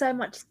 that makes so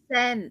much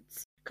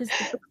sense because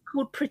the book's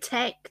called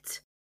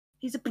Protect.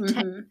 He's a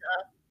protector. Mm-hmm.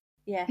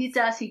 Yeah, he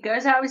does. He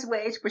goes out of his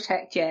way to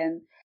protect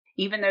Jen,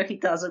 even though he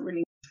doesn't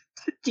really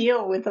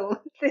deal with all of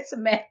this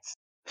mess.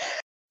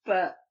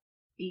 But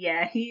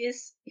yeah,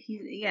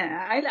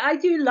 I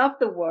do love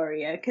the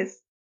Warrior because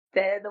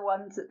they're the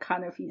ones that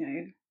kind of,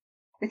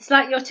 it's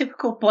like your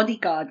typical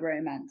bodyguard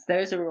romance.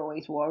 Those are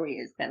always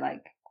warriors. They're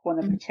like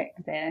want to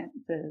protect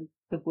the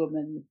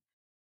woman.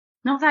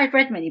 Not that I've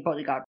read many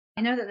bodyguard.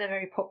 I know that they're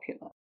very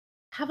popular.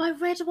 Have I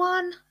read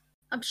one?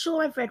 I'm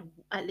sure I've read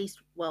at least,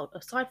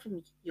 aside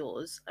from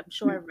yours, I'm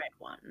sure I've read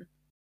one.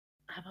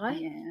 Have I?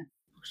 Yeah.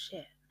 Oh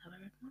shit, have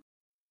I read one?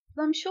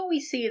 Well, I'm sure we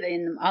see it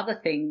in other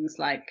things,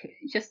 like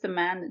just a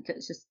man that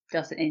just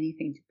does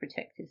anything to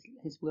protect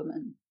his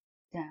woman.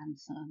 Damn,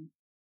 son.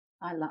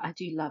 I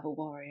do love a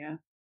warrior.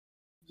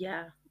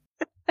 Yeah.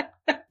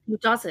 Who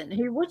doesn't?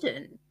 Who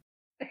wouldn't?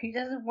 Who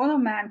doesn't want a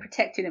man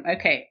protecting him?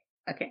 Okay.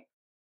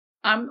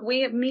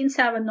 Me and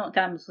Sarah are not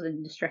damsels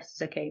in distress,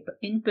 is okay, but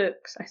in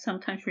books, I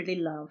sometimes really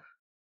love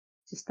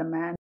just a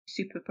man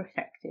super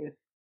protective.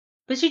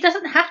 But she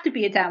doesn't have to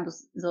be a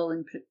damsel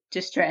in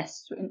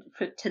distress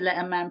to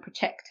let a man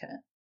protect her.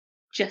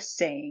 Just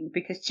saying,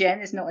 because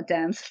Jen is not a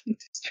damsel in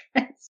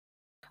distress.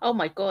 Oh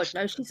my god,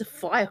 no, she's a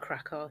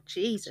firecracker.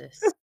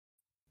 Jesus.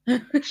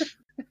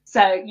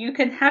 So you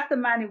can have the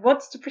man who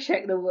wants to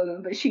protect the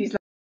woman, but she's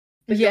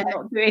like, but Yeah. you're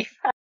not doing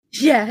that.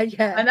 Yeah,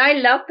 yeah. And I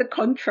love the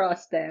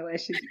contrast there,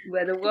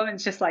 where the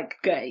woman's just like,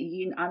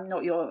 I'm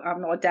not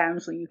a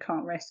damsel, you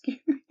can't rescue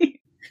me.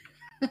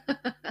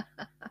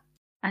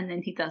 And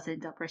then he does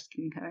end up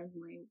rescuing her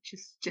anyway, which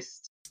is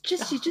just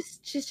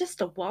She's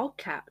just a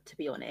wildcat, to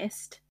be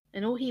honest.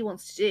 And all he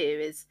wants to do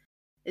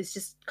is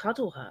just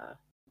cuddle her.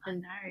 I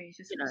know, he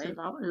just you wants to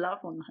know. love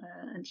on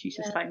her, and she's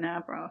just like,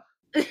 nah, bruh.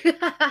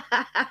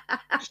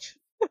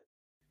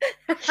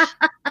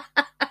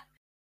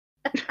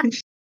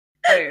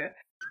 Oh,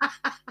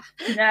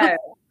 no.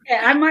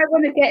 Yeah, I might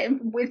want to get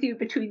with you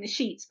between the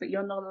sheets, but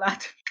you're not allowed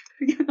to.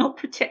 You're not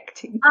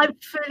protecting me. I'm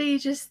fully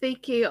just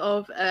thinking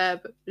of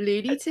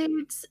Looney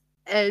Tunes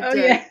and Oh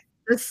yeah.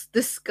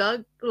 the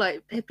skunk,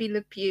 like Pepe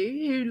Le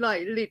Pew, who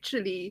like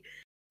literally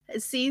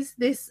sees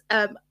this.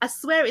 I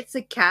swear it's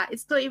a cat.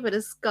 It's not even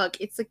a skunk.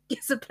 It's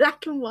a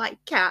black and white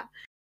cat,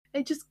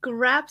 and just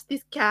grabs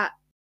this cat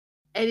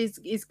and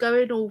is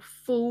going all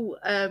full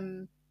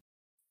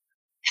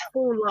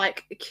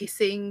like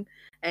kissing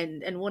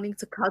and wanting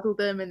to cuddle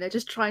them, and they're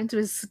just trying to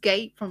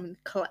escape from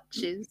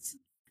clutches.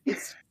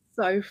 It's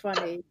so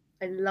funny.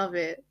 I love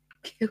it.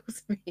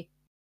 Kills me.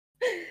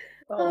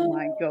 Oh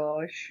my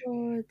gosh.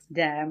 God.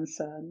 Damn,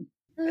 son.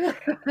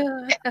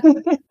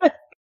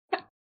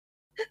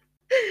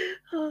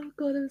 Oh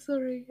God, I'm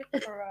sorry.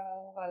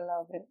 Oh, I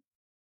love it.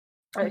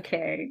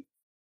 Okay.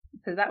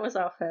 So that was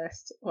our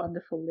first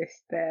wonderful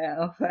list there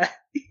of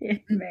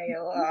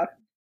male arc.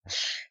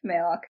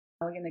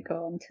 We're going to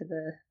go on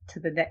to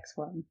the next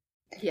one.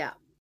 Yeah.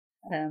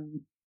 Do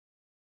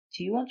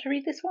you want to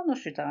read this one, or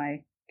should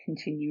I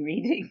continue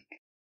reading?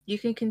 You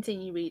can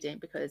continue reading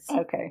because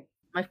Okay.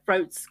 my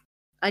throat's.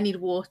 I need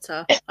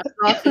water. I'm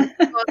laughing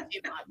far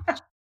too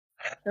much.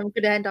 I'm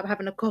going to end up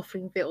having a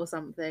coughing fit or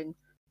something.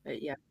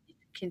 But yeah,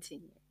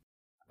 continue.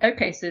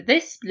 Okay, so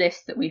this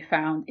list that we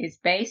found is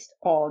based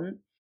on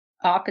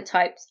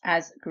archetypes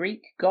as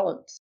Greek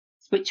gods,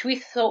 which we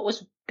thought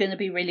was going to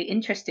be really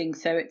interesting.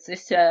 So it's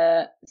this,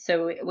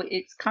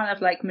 it's kind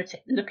of like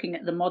looking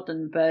at the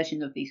modern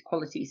version of these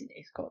qualities in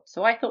these gods.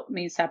 So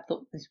me and Sab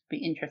thought this would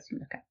be interesting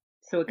to look at.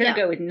 So we're going to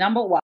go with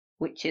number 1,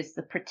 which is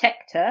the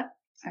protector,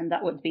 and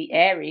that would be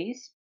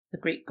Ares, the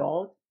Greek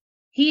god.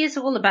 He is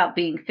all about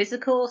being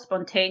physical,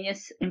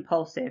 spontaneous,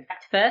 impulsive.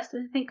 Act first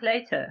and think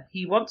later.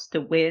 He wants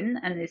to win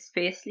and is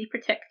fiercely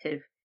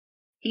protective.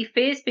 He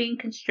fears being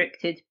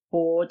constricted,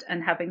 bored,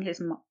 and having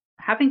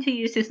to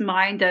use his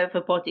mind over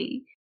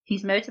body.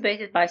 He's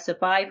motivated by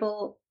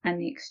survival,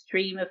 and the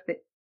extreme of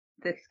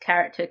this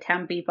character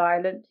can be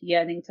violent,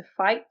 yearning to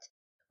fight,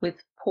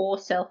 with poor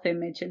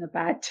self-image and a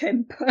bad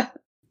temper.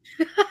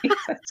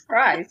 Jesus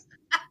Christ.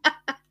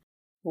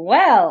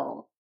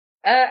 Well,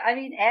 I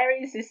mean,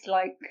 Ares is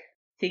like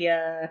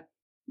the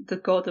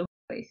god of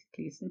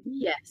basically, isn't he?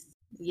 Yes.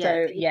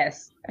 So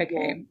yes,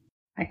 okay.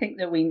 I think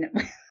that we know.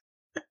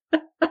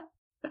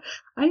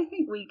 I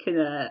think we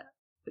can.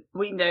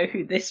 We know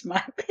who this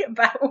might be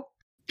about.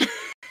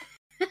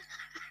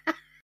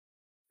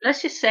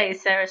 Let's just say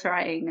Sarah's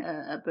writing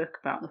a book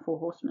about the 4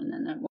 horsemen,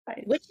 and then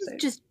which is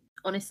just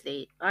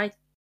honestly, I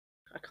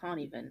can't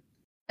even.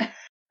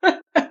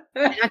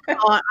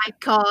 I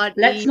can't.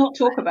 Let's not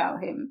talk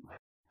about him.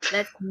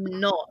 Let's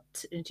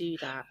not do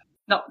that.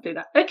 Not do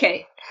that.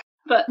 Okay,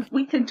 but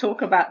we can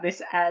talk about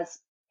this as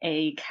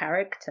a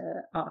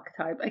character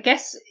archetype. I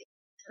guess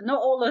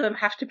not all of them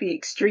have to be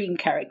extreme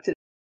characters.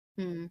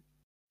 I'm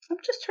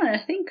just trying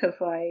to think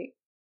of I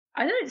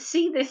don't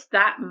see this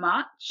that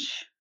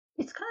much.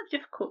 It's kind of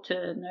difficult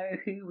to know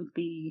who would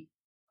be.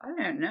 I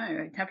don't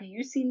know. Have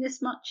you seen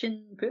this much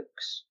in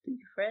books that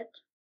you've read?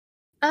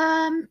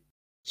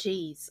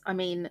 Geez. I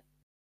mean,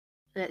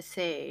 let's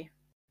see.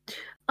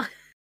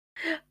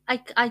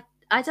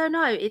 I don't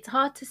know. It's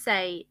hard to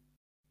say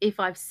if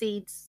I've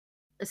seen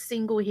a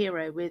single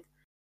hero with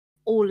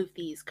all of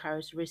these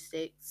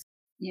characteristics.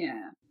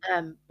 Yeah.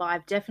 But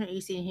I've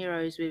definitely seen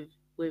heroes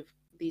with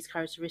these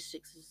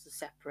characteristics as a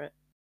separate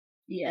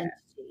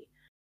entity.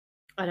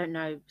 I don't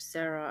know,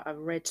 Sarah. I've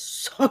read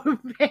so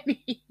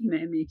many.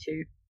 Me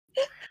too.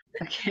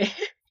 Okay.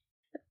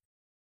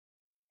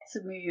 Let's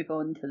move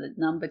on to the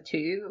number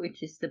 2,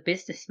 which is the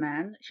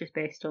businessman, which is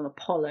based on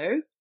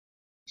Apollo.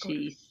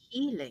 She's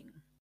healing.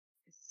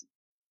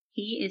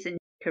 He is in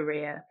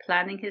career,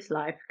 planning his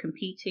life,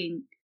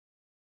 competing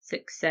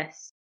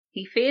success.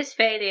 He fears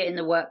failure in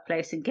the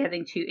workplace and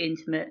getting too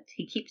intimate.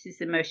 He keeps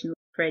his emotions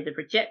afraid of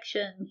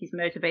rejection. He's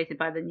motivated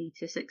by the need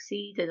to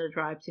succeed and a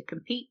drive to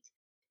compete.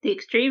 The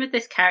extreme of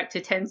this character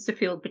tends to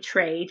feel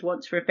betrayed,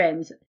 wants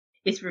revenge,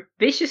 is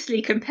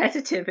viciously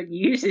competitive, and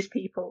uses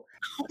people.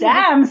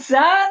 Damn,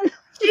 son!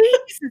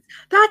 Jesus,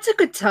 that took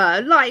a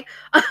turn. Like,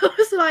 I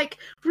was like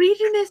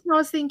reading this and I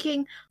was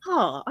thinking,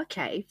 oh,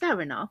 okay,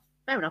 fair enough.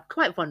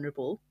 Quite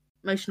vulnerable,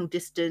 emotional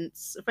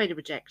distance, afraid of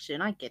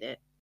rejection. I get it.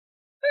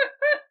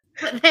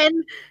 But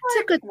then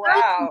took a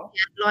turn.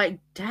 Like,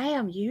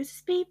 damn,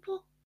 uses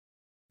people.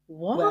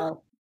 What?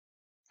 Well,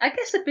 I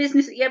guess the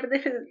business. Yeah, but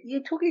if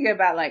you're talking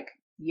about like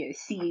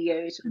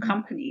CEOs of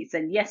companies,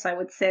 then yes, I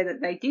would say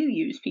that they do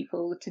use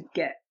people to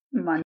get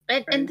money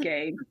and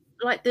gain.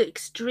 like the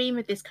extreme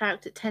of this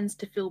character tends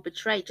to feel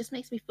betrayed just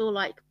makes me feel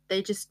like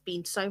they've just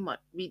been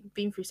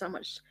been through so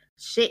much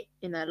shit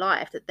in their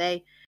life that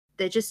they're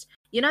just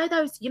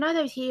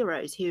those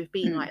heroes who have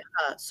been like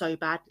hurt so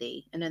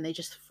badly and then they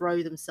just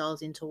throw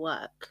themselves into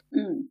work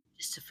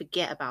just to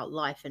forget about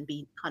life and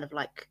be kind of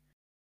like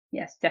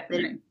Yes,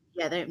 definitely.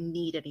 they don't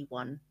need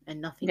anyone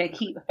and nothing. They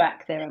keep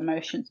back their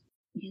emotions.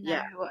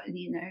 Yeah.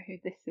 You know who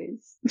this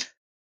is.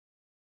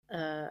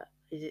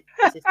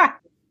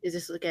 Is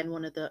this again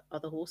one of the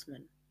other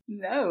horsemen?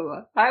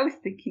 No, I was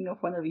thinking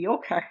of one of your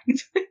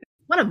characters.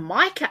 One of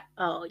my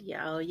oh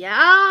yeah.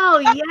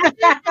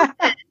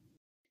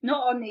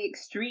 Not on the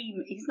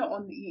extreme. He's not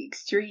on the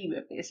extreme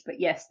of this, but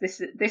yes,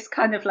 this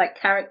kind of like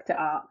character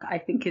arc, I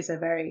think, is a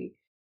very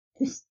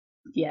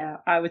yeah.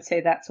 I would say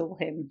that's all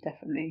him,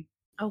 definitely.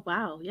 Oh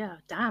wow, yeah.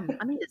 Damn,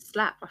 I need a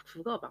slap. I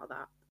forgot about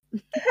that.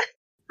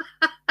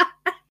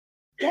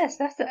 Yes,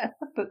 that's a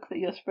book that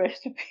you're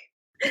supposed to be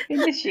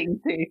finishing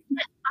to.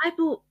 I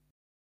bought.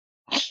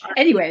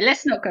 Anyway,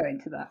 let's not go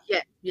into that.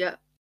 Yeah.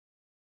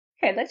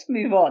 Okay, let's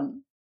move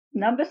on.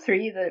 Number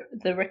 3,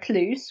 the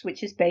Recluse,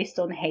 which is based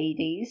on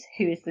Hades,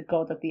 who is the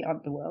god of the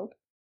underworld.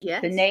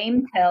 Yes. The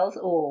name tells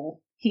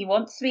all. He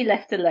wants to be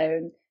left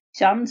alone,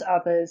 shuns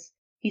others.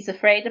 He's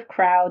afraid of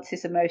crowds,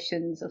 his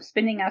emotions, of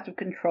spinning out of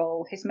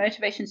control. His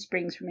motivation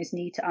springs from his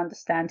need to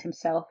understand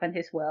himself and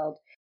his world.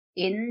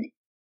 In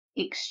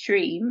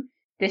extreme,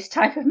 this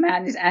type of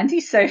man is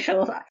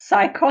antisocial,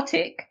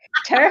 psychotic,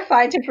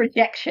 terrified of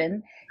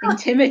rejection,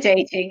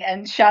 intimidating,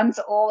 and shuns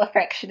all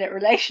affectionate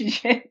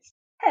relationships.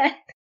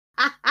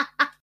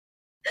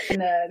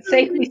 And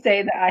safely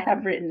say that I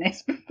have written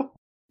this before.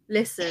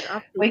 Listen,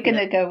 we're going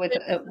to go with...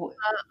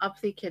 I'm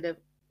thinking of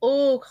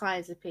all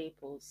kinds of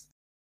peoples.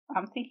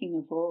 I'm thinking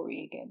of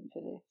Rory again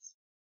for this.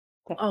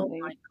 Definitely.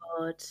 Oh my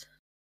God.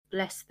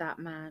 Bless that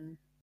man.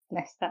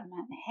 Bless that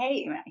man.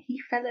 Hey,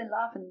 he fell in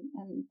love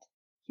and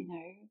you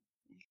know,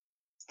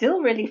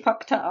 still really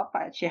fucked up,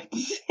 I actually have to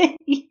say,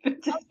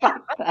 even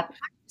despite that.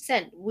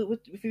 100%.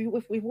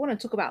 If we want to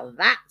talk about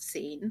that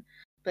scene,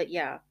 but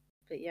yeah.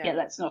 Yeah,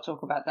 let's not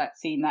talk about that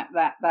scene. That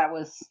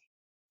was,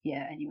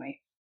 yeah.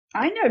 Anyway,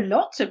 I know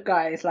lots of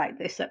guys like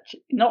this.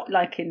 Actually, not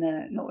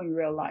in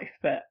real life,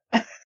 but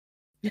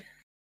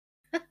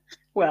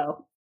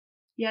well,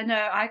 yeah. No,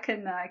 I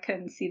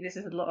can see this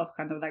is a lot of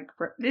kind of like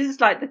this is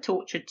like the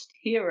tortured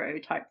hero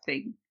type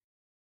thing,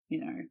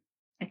 you know.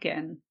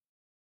 Again,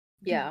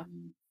 yeah,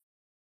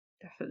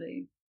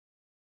 definitely.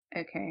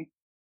 Okay,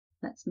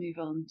 let's move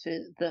on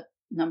to the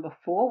number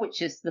 4,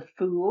 which is the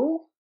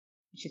Fool,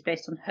 which is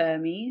based on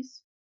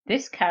Hermes.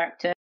 This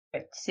character,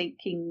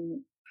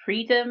 seeking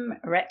freedom,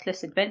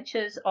 reckless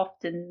adventures,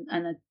 often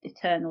an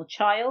eternal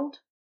child.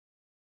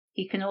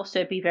 He can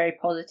also be very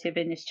positive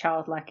in his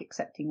childlike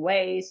accepting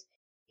ways.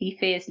 He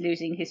fears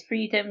losing his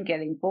freedom,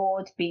 getting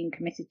bored, being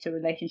committed to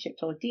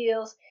relationships or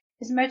deals.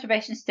 His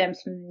motivation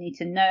stems from the need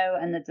to know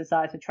and the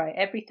desire to try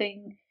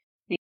everything.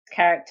 This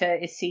character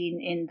is seen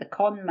in The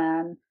Con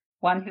Man,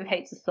 one who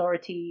hates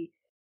authority,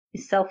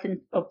 is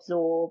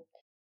self-absorbed,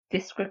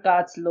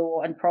 disregards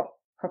law and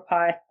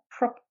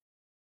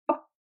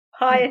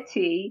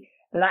piety,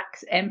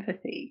 lacks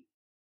empathy.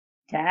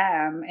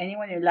 Damn,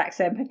 anyone who lacks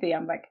empathy,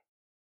 I'm like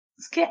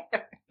scared.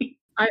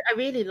 I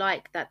really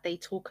like that they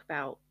talk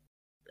about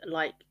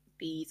like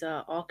these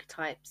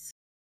archetypes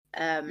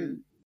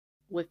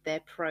with their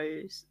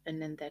pros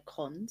and then their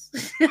cons.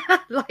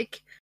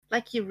 like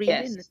you're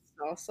reading the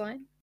star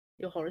sign,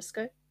 your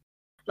horoscope.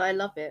 I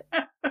love it.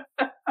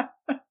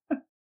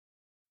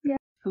 Yeah,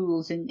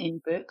 fools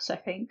in books. I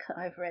think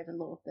I've read a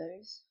lot of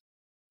those.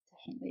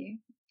 Definitely.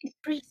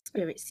 Free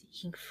spirit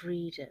seeking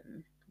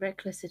freedom,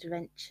 reckless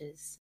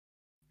adventures,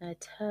 an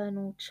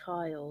eternal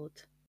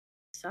child.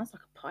 Sounds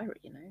like a pirate,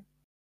 you know.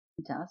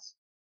 It does.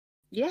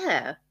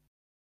 Yeah.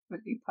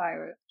 Would be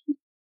pirate.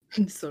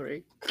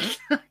 Sorry,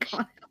 I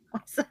can't help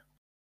myself.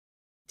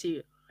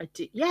 I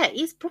do. Yeah,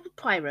 he's a proper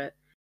pirate.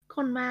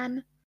 Con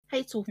man,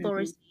 hates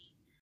authority,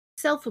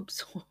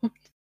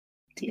 self-absorbed,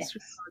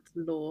 disregards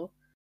law.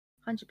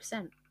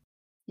 100%.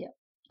 Yep,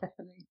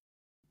 definitely.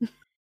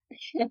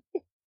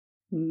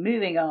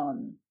 Moving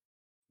on.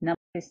 Number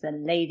is the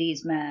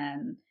Ladies'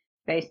 Man,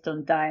 based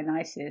on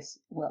Dionysus.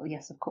 Well,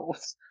 yes, of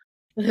course.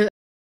 the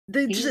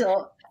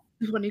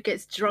one who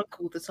gets drunk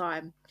all the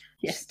time.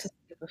 Yes. Just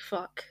doesn't give a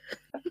fuck.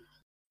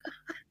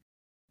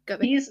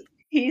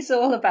 He's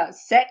all about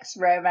sex,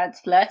 romance,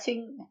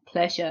 flirting,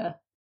 pleasure,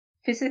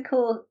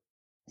 physical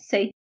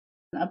Satan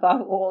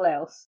above all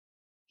else.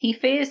 He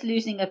fears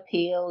losing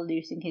appeal,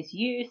 losing his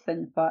youth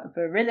and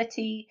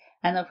virility,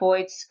 and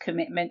avoids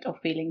commitment or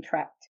feeling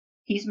trapped.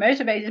 He's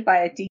motivated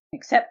by a deep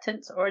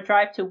acceptance or a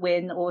drive to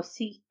win or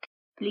seek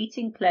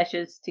fleeting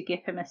pleasures to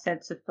give him a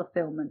sense of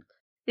fulfillment.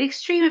 The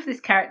extreme of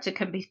this character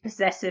can be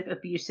possessive,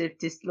 abusive,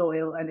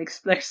 disloyal, and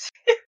explosive.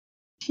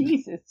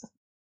 Jesus.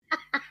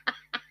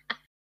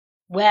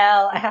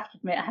 Well, I have to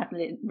admit, I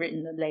haven't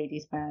written The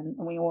Ladies' Man,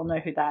 and we all know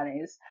who that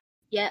is.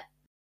 Yeah.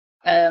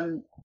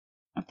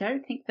 I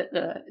don't think that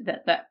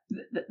that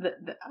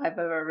I've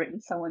ever written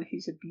someone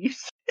who's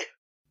abusive.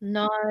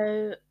 No,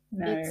 it's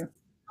No.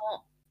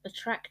 not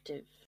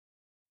attractive.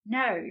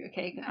 No.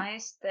 Okay,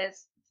 guys.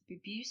 There's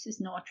abuse is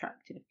not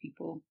attractive,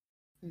 people.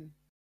 Mm.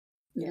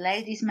 The Yes.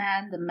 ladies'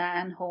 man, the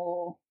man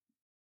whore,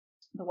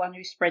 the one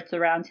who spreads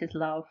around his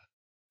love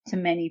to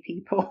many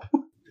people.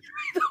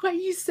 The way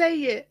you say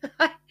it,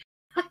 I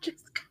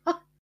just can't.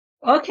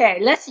 Okay,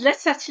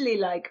 let's actually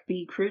like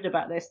be crude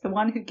about this. The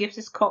one who gives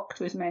his cock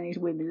to as many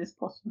women as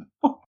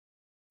possible.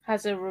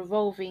 Has a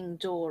revolving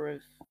door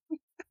of.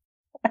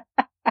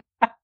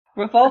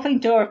 Revolving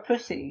door of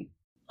pussy.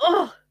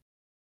 Oh.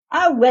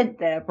 I went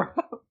there, bro.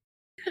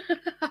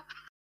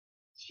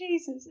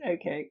 Jesus.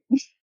 Okay.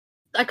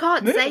 I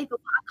can't Move. say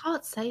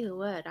the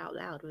word out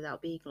loud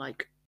without being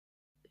like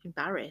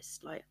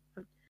embarrassed. Like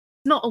it's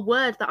not a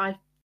word that I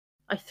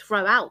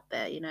throw out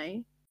there, you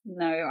know.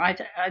 No, I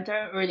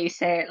don't really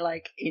say it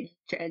like in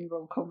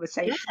general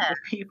conversation Yeah. with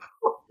people.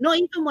 Not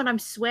even when I'm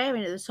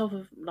swearing at the top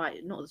of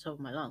like not at the top of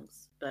my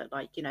lungs, but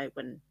like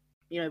when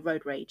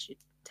road rage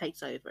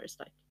takes over. It's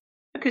like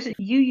Because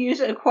you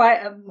use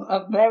quite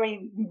a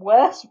very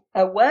worse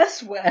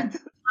word.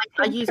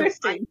 I use a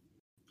posting.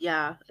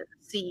 yeah.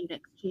 See you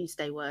next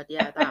Tuesday word.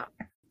 Yeah, that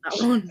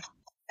one.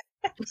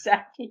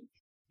 Exactly.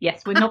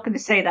 Yes, we're not going to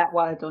say that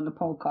word on the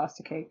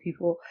podcast, okay,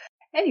 people.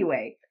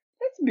 Anyway,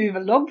 let's move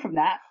along from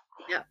that.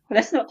 Yeah.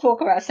 Let's not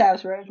talk about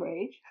Sam's road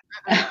rage.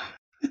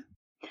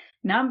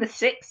 Number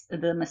 6,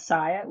 The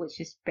Messiah, which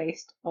is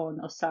based on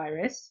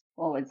Osiris.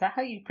 Oh, is that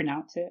how you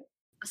pronounce it?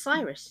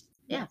 Osiris.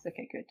 Yeah. Yes,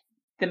 okay, good.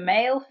 The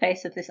male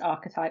face of this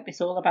archetype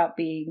is all about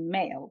being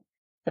male,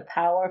 the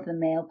power of the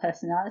male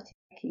personality.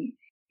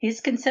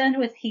 He's concerned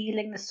with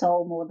healing the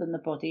soul more than the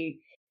body.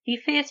 He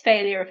fears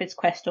failure of his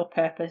quest or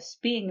purpose,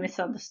 being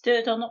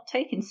misunderstood or not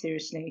taken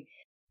seriously.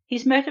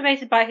 He's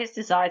motivated by his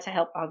desire to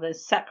help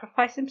others,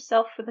 sacrifice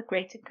himself for the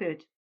greater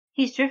good.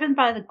 He's driven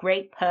by the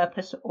great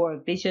purpose or a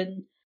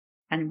vision,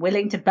 and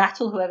willing to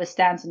battle whoever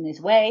stands in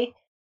his way.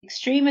 The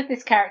extreme of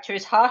this character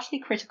is harshly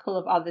critical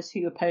of others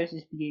who oppose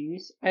his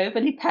views,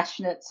 overly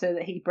passionate so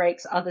that he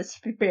breaks others'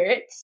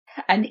 spirits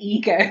and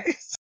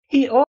egos.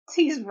 He always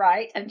sees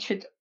right and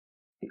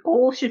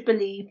all should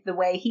believe the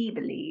way he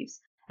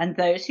believes, and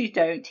those who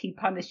don't he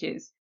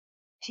punishes.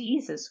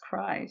 Jesus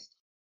Christ.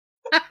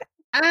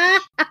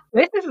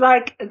 This is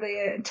like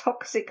the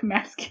toxic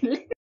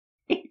masculinity.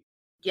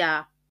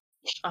 Yeah.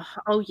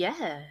 Oh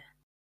yeah.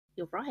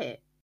 You're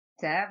right.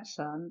 Damn,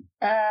 son.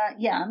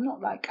 Yeah, I'm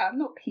not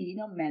keen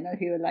on men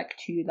who are like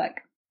too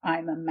like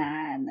I'm a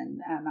man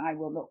and I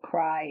will not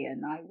cry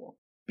and I will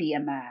be a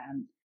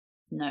man.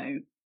 No.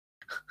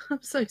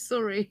 I'm so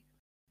sorry.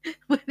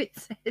 When it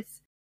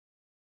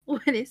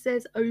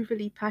says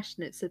overly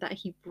passionate so that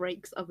he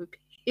breaks other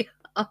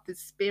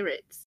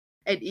spirits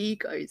and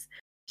egos.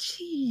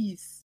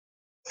 Jeez.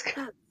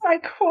 That's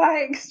like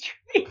quite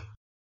extreme.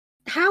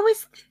 How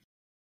is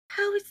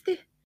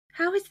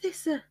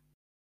this a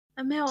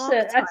male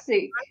archetype?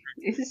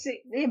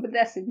 Yeah, but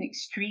that's an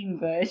extreme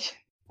version.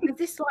 Is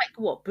this like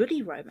what,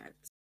 buddy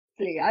romance?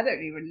 I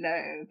don't even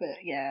know,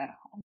 but yeah,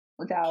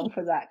 I'm down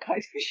for that kind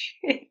of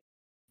shit.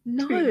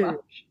 No. Too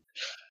much.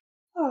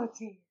 Oh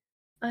dear.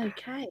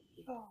 Okay.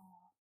 Oh.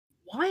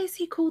 Why is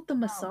he called the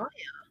Messiah?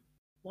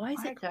 Why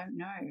is it? I don't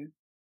know.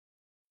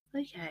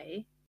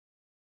 Okay.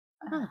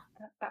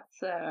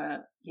 That's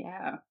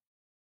yeah.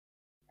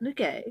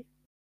 Okay.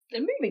 So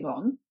moving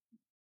on.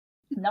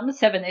 Number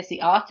 7 is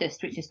The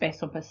Artist, which is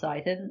based on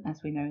Poseidon,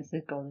 as we know as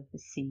the god of the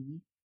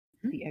sea,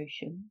 the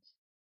oceans.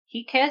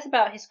 He cares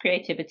about his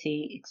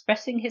creativity,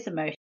 expressing his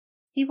emotions.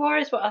 He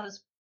worries what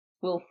others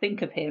will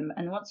think of him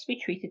and wants to be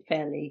treated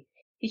fairly.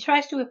 He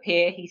tries to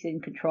appear he's in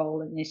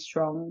control and is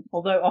strong,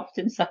 although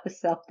often suffers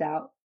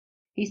self-doubt.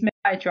 He's made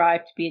by a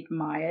drive to be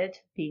admired,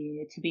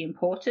 to be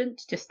important,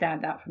 to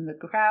stand out from the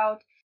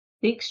crowd.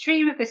 The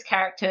extreme of this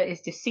character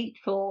is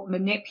deceitful,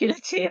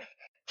 manipulative,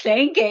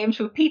 playing games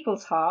with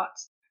people's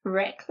hearts,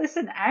 reckless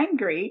and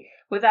angry,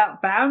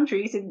 without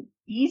boundaries and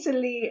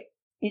easily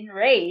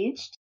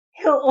enraged.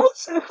 He'll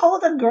also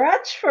hold a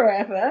grudge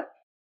forever.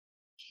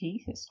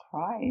 Jesus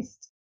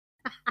Christ.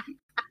 That's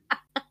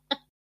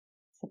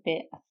a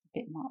bit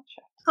much.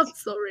 I'm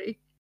sorry.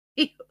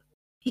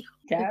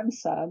 Damn,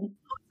 son.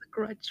 Holds a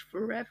grudge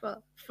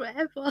forever.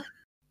 Forever.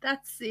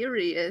 That's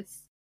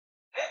serious.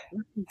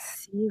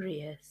 That's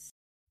serious.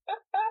 I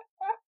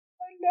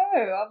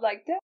know. I'm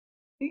like, damn.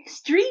 The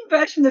extreme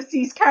version of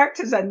these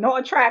characters are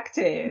not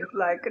attractive.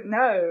 Like,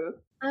 no.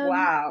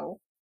 Wow.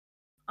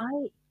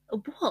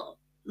 What?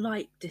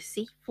 Like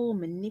deceitful,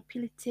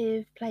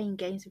 manipulative, playing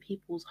games with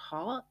people's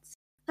hearts?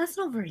 That's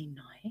not very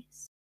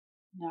nice.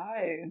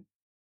 No.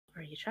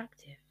 Very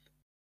attractive.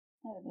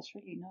 No, that's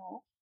really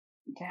not.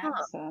 Damn,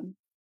 son.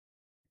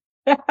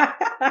 Sorry,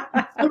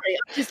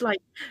 I'm just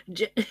like,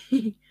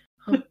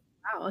 oh,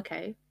 wow,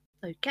 okay.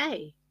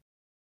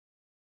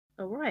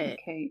 All right.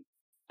 Okay.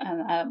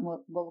 And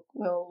we'll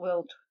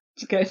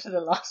go to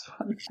the last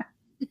one.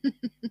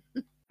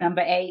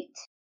 Number 8.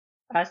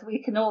 As we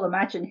can all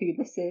imagine who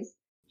this is.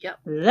 Yep.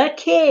 The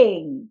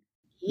king!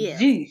 Yes.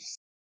 Zeus.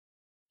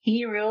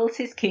 He rules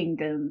his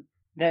kingdom,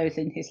 those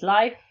in his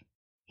life,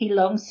 He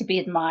longs to be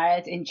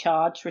admired, in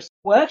charge,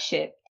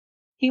 worshipped.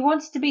 He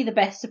wants to be the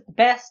best of the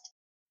best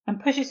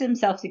and pushes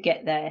himself to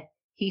get there.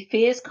 He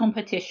fears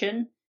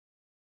competition,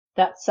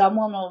 that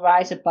someone will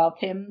rise above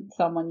him,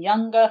 someone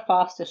younger,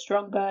 faster,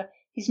 stronger.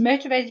 He's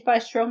motivated by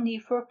a strong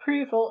need for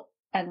approval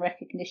and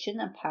recognition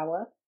and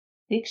power.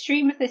 The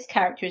extreme of this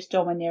character is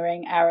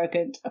domineering,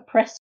 arrogant,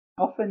 oppressive,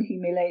 often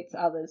humiliates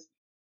others.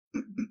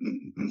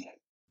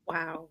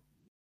 Wow.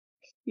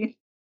 Yeah.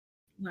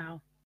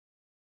 Wow.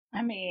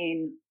 I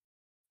mean,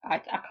 I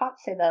can't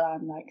say that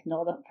I'm like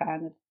not a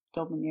fan of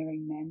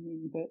domineering men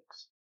in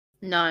books.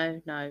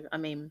 No. I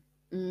mean,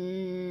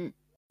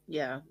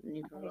 yeah,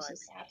 neither Those are I.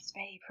 Sav's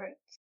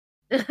favourites.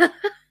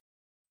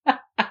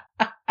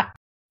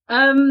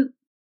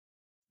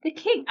 The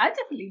king. I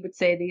definitely would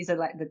say these are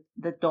like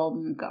the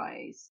dom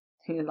guys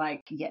who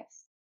like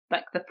yes,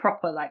 like the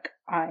proper like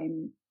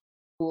I'm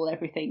all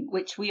everything,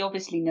 which we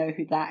obviously know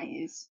who that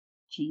is.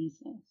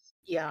 Jesus.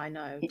 Yeah, I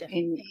know, In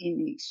definitely. in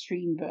the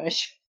extreme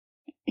version,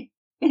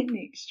 in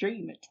the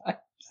extreme at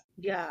times.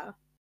 Yeah.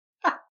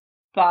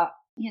 But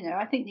you know,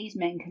 I think these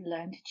men can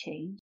learn to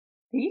change.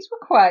 These were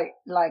quite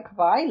like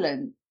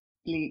violently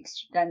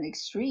and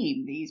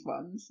extreme. These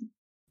ones.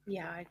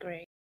 Yeah, I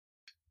agree.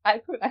 I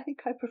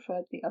think I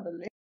preferred the other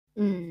list.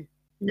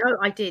 No,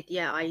 I did.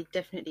 Yeah, I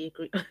definitely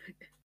agree.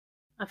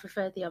 I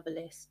prefer the other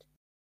list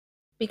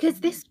because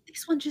this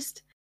one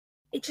just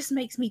it just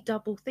makes me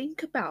double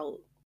think about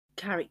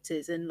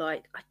characters and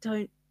like I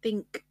don't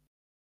think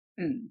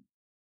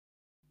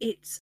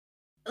it's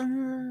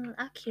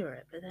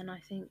accurate. But then I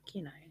think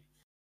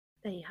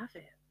there you have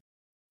it.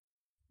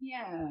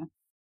 Yeah.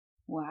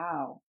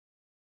 Wow.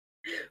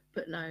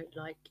 But no,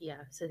 like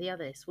yeah. So the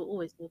other list we'll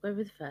go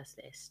with the first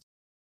list.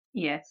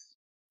 Yes.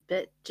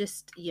 But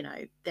just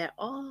there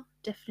are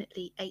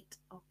definitely 8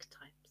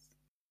 archetypes.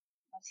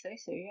 I'd say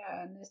so.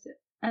 Yeah,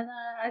 and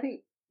I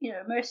think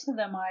most of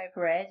them I've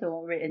read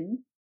or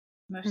written.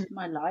 Most of them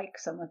I like.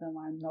 Some of them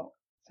I'm not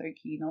so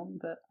keen on.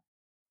 But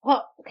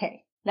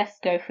okay, let's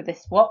go for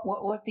this. What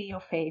would be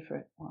your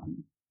favorite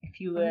one if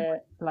you were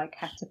like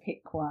had to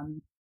pick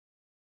one?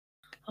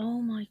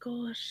 Oh my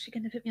gosh, you're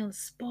gonna put me on the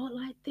spot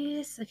like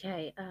this?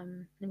 Okay,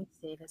 let me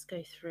see. Let's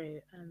go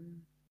through.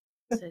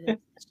 So there's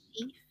the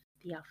chief,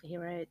 the alpha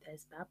hero.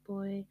 There's bad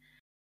boy,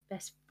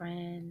 best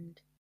friend,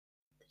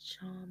 the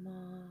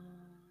charmer.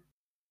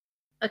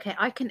 Okay,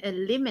 I can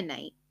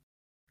eliminate.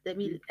 Let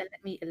me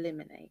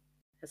eliminate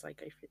as I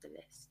go through the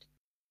list.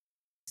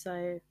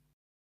 So,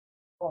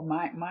 Well,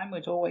 mine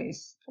would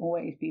always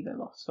be the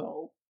lost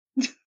soul.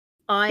 If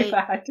I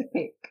I had to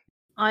pick.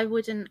 I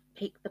wouldn't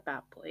pick the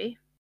bad boy.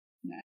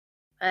 No.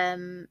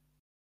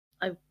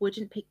 I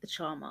wouldn't pick the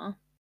charmer.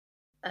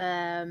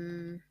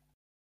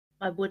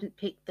 I wouldn't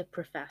pick the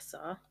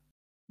professor.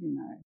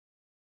 No.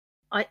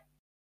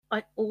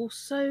 I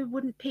also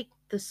wouldn't pick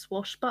the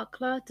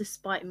swashbuckler,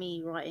 despite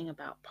me writing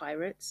about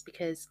pirates,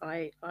 because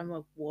I'm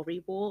a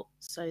worrywart.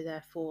 So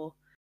therefore,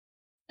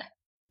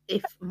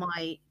 if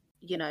my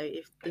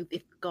if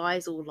the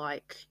guys all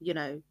like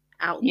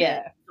out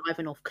there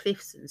diving off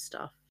cliffs and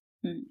stuff,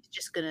 it's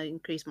just gonna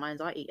increase my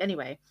anxiety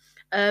anyway.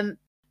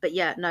 But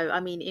yeah, no, I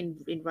mean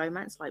in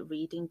romance, like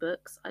reading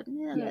books,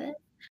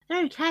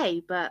 they're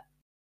okay, but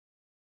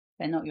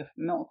they're not your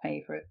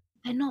favorite.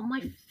 they're not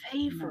my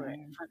favorite,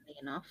 No. funnily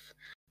enough.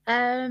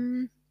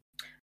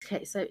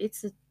 Okay, so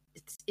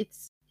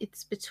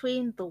it's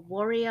between the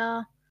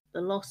warrior,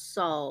 the lost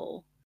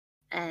soul,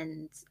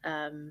 and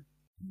The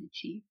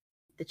chief.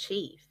 the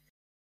chief.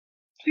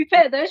 To be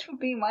fair, those would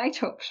be my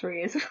top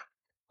 3 as well.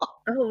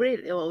 Oh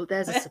really? Oh,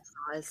 there's a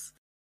surprise.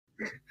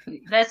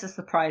 There's a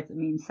surprise that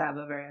me and Sam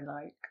are very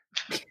alike.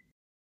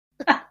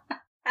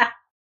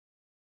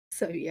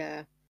 So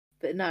yeah,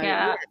 but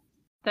no,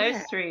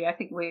 those 3. I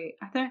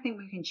don't think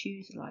we can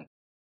choose like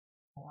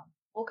one.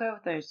 We'll go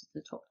with those as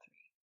the top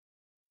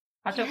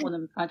 3.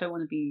 I don't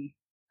want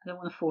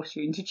to force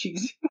you into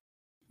choosing.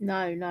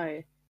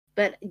 No,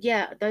 but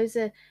yeah, those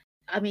are.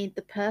 I mean,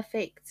 the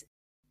perfect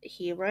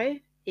hero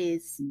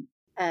is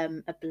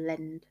a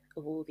blend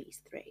of all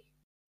these 3.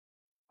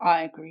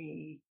 I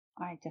agree.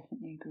 I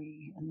definitely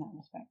agree in that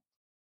respect.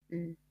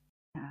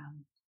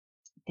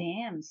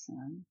 Damn,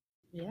 son.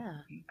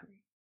 Yeah. I agree.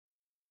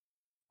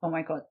 Oh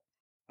my god.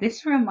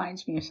 This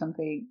reminds me of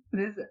something.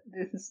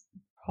 This is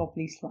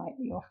probably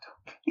slightly off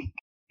topic.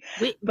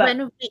 When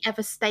have we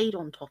ever stayed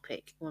on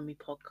topic when we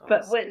podcast?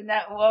 But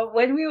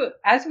when we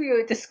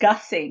were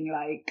discussing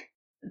like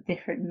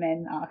different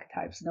men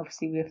archetypes, and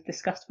obviously we've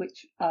discussed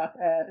which from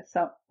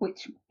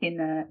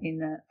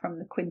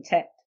the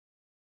quintet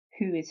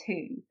who is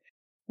who.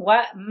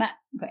 But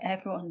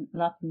everyone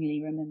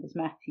lovingly remembers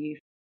Matthew.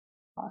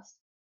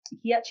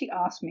 He actually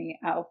asked me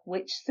out of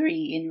which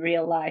 3 in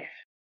real life,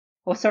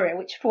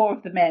 which 4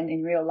 of the men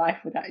in real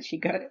life would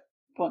actually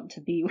want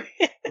to be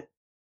with.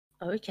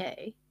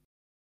 Okay.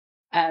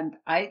 And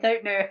I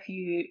don't know if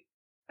you.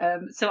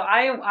 So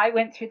I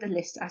went through the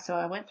list.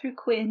 I went through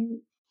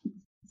Quinn,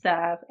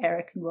 Zav,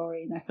 Eric, and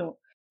Rory, and I thought,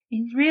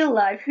 in real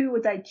life, who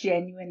would I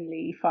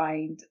genuinely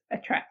find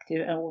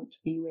attractive and want to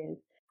be with?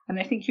 And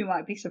I think you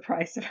might be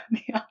surprised about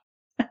the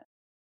answer.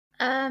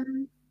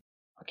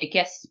 Okay,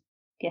 guess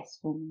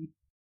for me.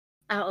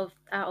 Out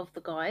of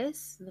the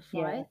guys, the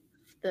Yeah.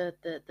 five,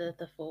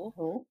 the four.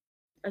 Cool.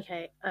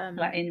 Okay.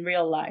 Like in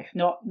real life,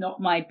 not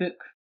my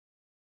book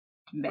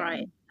men,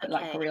 Right. but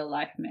like Okay. real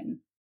life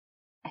men.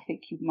 I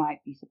think you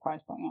might be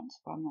surprised by the answer,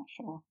 but I'm not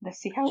sure. Let's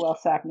see how well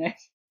Sav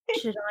knows.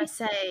 Should I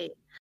say?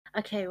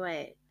 Okay,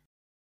 wait.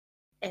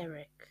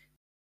 Eric.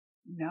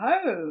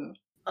 No.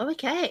 Oh,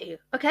 okay.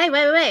 Okay,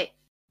 wait.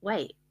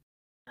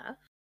 Yeah,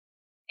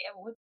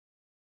 would.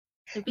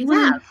 It'd be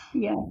that.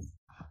 Yes.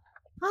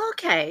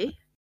 Okay.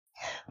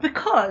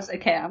 Because,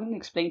 okay, I'm going to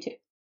explain to you.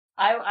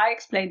 I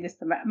explained this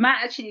to Matt.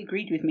 Matt actually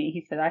agreed with me.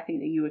 He said, I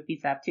think that you would be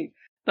Sav too.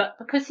 But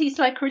because he's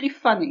like really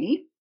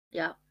funny,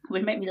 Yeah.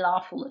 would make me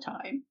laugh all the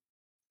time.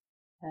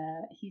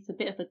 He's a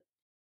bit of a.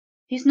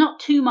 He's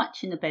not too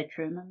much in the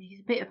bedroom. I mean,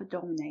 he's a bit of a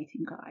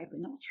dominating guy, but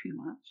not too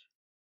much.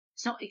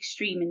 It's not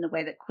extreme in the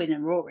way that Quinn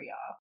and Rory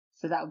are.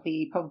 So that would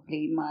be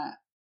probably my.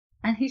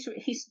 And he's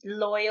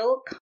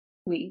loyal,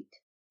 sweet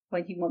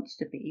when he wants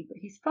to be, but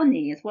he's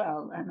funny as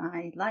well. And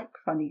I like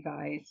funny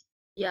guys.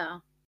 Yeah.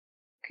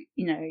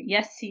 You know,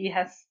 yes,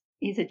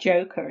 he's a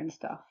joker and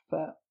stuff,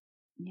 but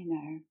you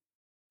know,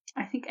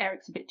 I think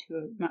Eric's a bit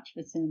too much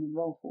of a cinnamon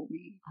roll for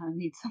me. I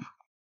need someone.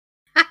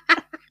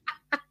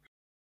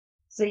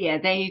 So yeah,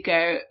 there you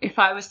go. If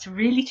I was to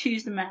really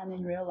choose the man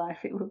in real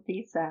life, it would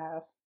be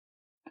Sav.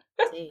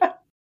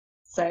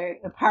 So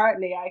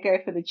apparently I go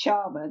for the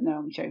charmer. No,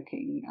 I'm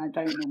joking. I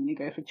don't normally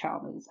go for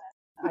charmers.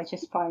 I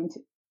just find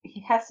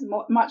he has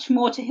much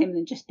more to him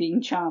than just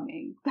being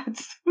charming.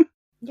 That's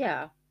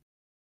Yeah.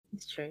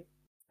 It's true.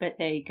 But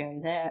there you go.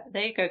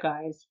 There you go,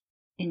 guys.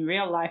 In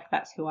real life,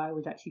 that's who I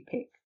would actually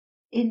pick.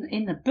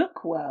 In the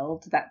book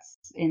world,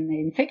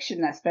 in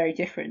fiction, that's very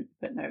different.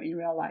 But no, in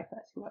real life,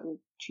 that's who I would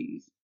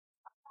choose.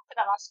 I'm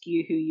going to ask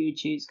you who you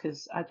choose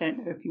because I don't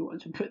know if you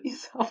want to put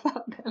yourself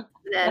out there.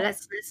 Yeah,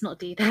 let's not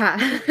do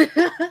that. Because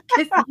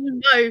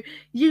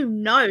you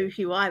know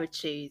who I would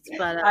choose.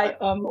 But I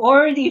am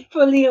already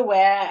fully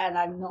aware, and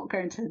I'm not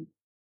going to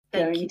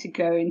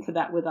go into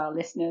that with our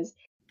listeners.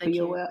 But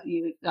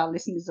our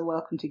listeners are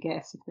welcome to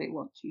guess if they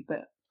want to,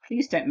 but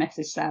please don't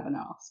message Sav and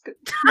ask.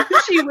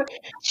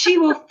 she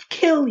will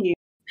kill me.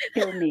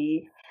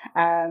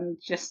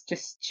 Just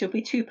she'll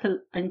be too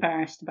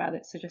embarrassed about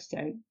it, so just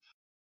don't.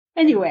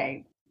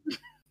 Anyway,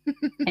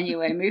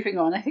 moving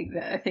on. I think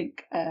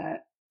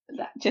that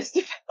just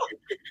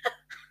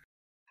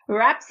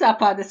wraps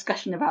up our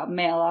discussion about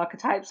male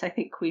archetypes. I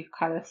think we've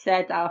kind of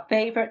said our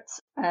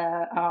favourites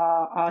are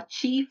our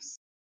chiefs,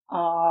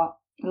 our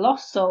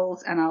lost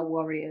souls, and our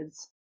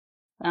warriors.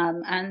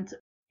 And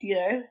you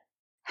know,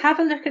 have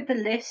a look at the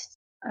list.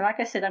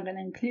 Like I said, I'm going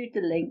to include the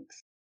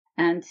links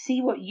and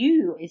see what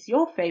is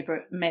your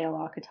favourite male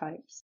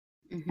archetypes.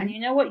 Mm-hmm. And you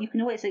know what? You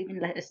can always even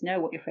let us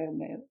know what your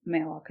favourite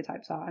male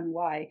archetypes are and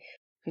why,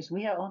 because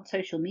we are on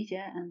social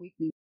media and we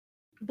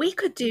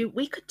could do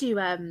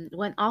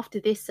when after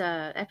this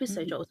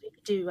episode, Jules, we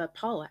could do a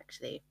poll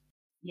actually.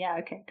 Yeah,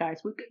 okay,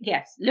 guys.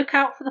 Yes, look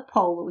out for the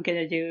poll that we're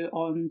going to do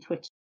on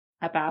Twitter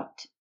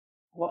about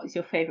what is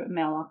your favourite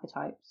male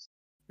archetypes.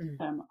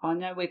 I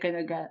know we're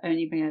going to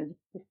only going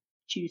to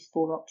choose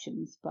 4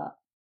 options, but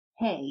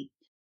hey,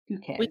 who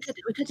cares? We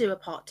could do a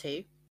part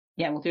 2.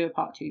 Yeah, we'll do a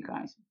part 2,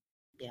 guys.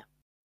 Yeah.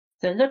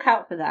 So look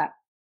out for that.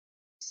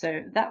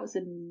 So that was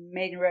a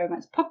Maiden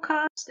Romance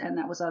podcast, and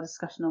that was our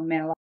discussion on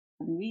male.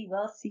 And we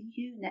will see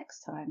you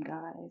next time,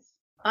 guys.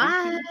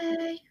 Bye.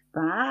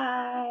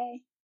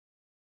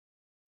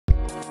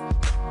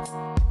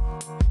 Bye.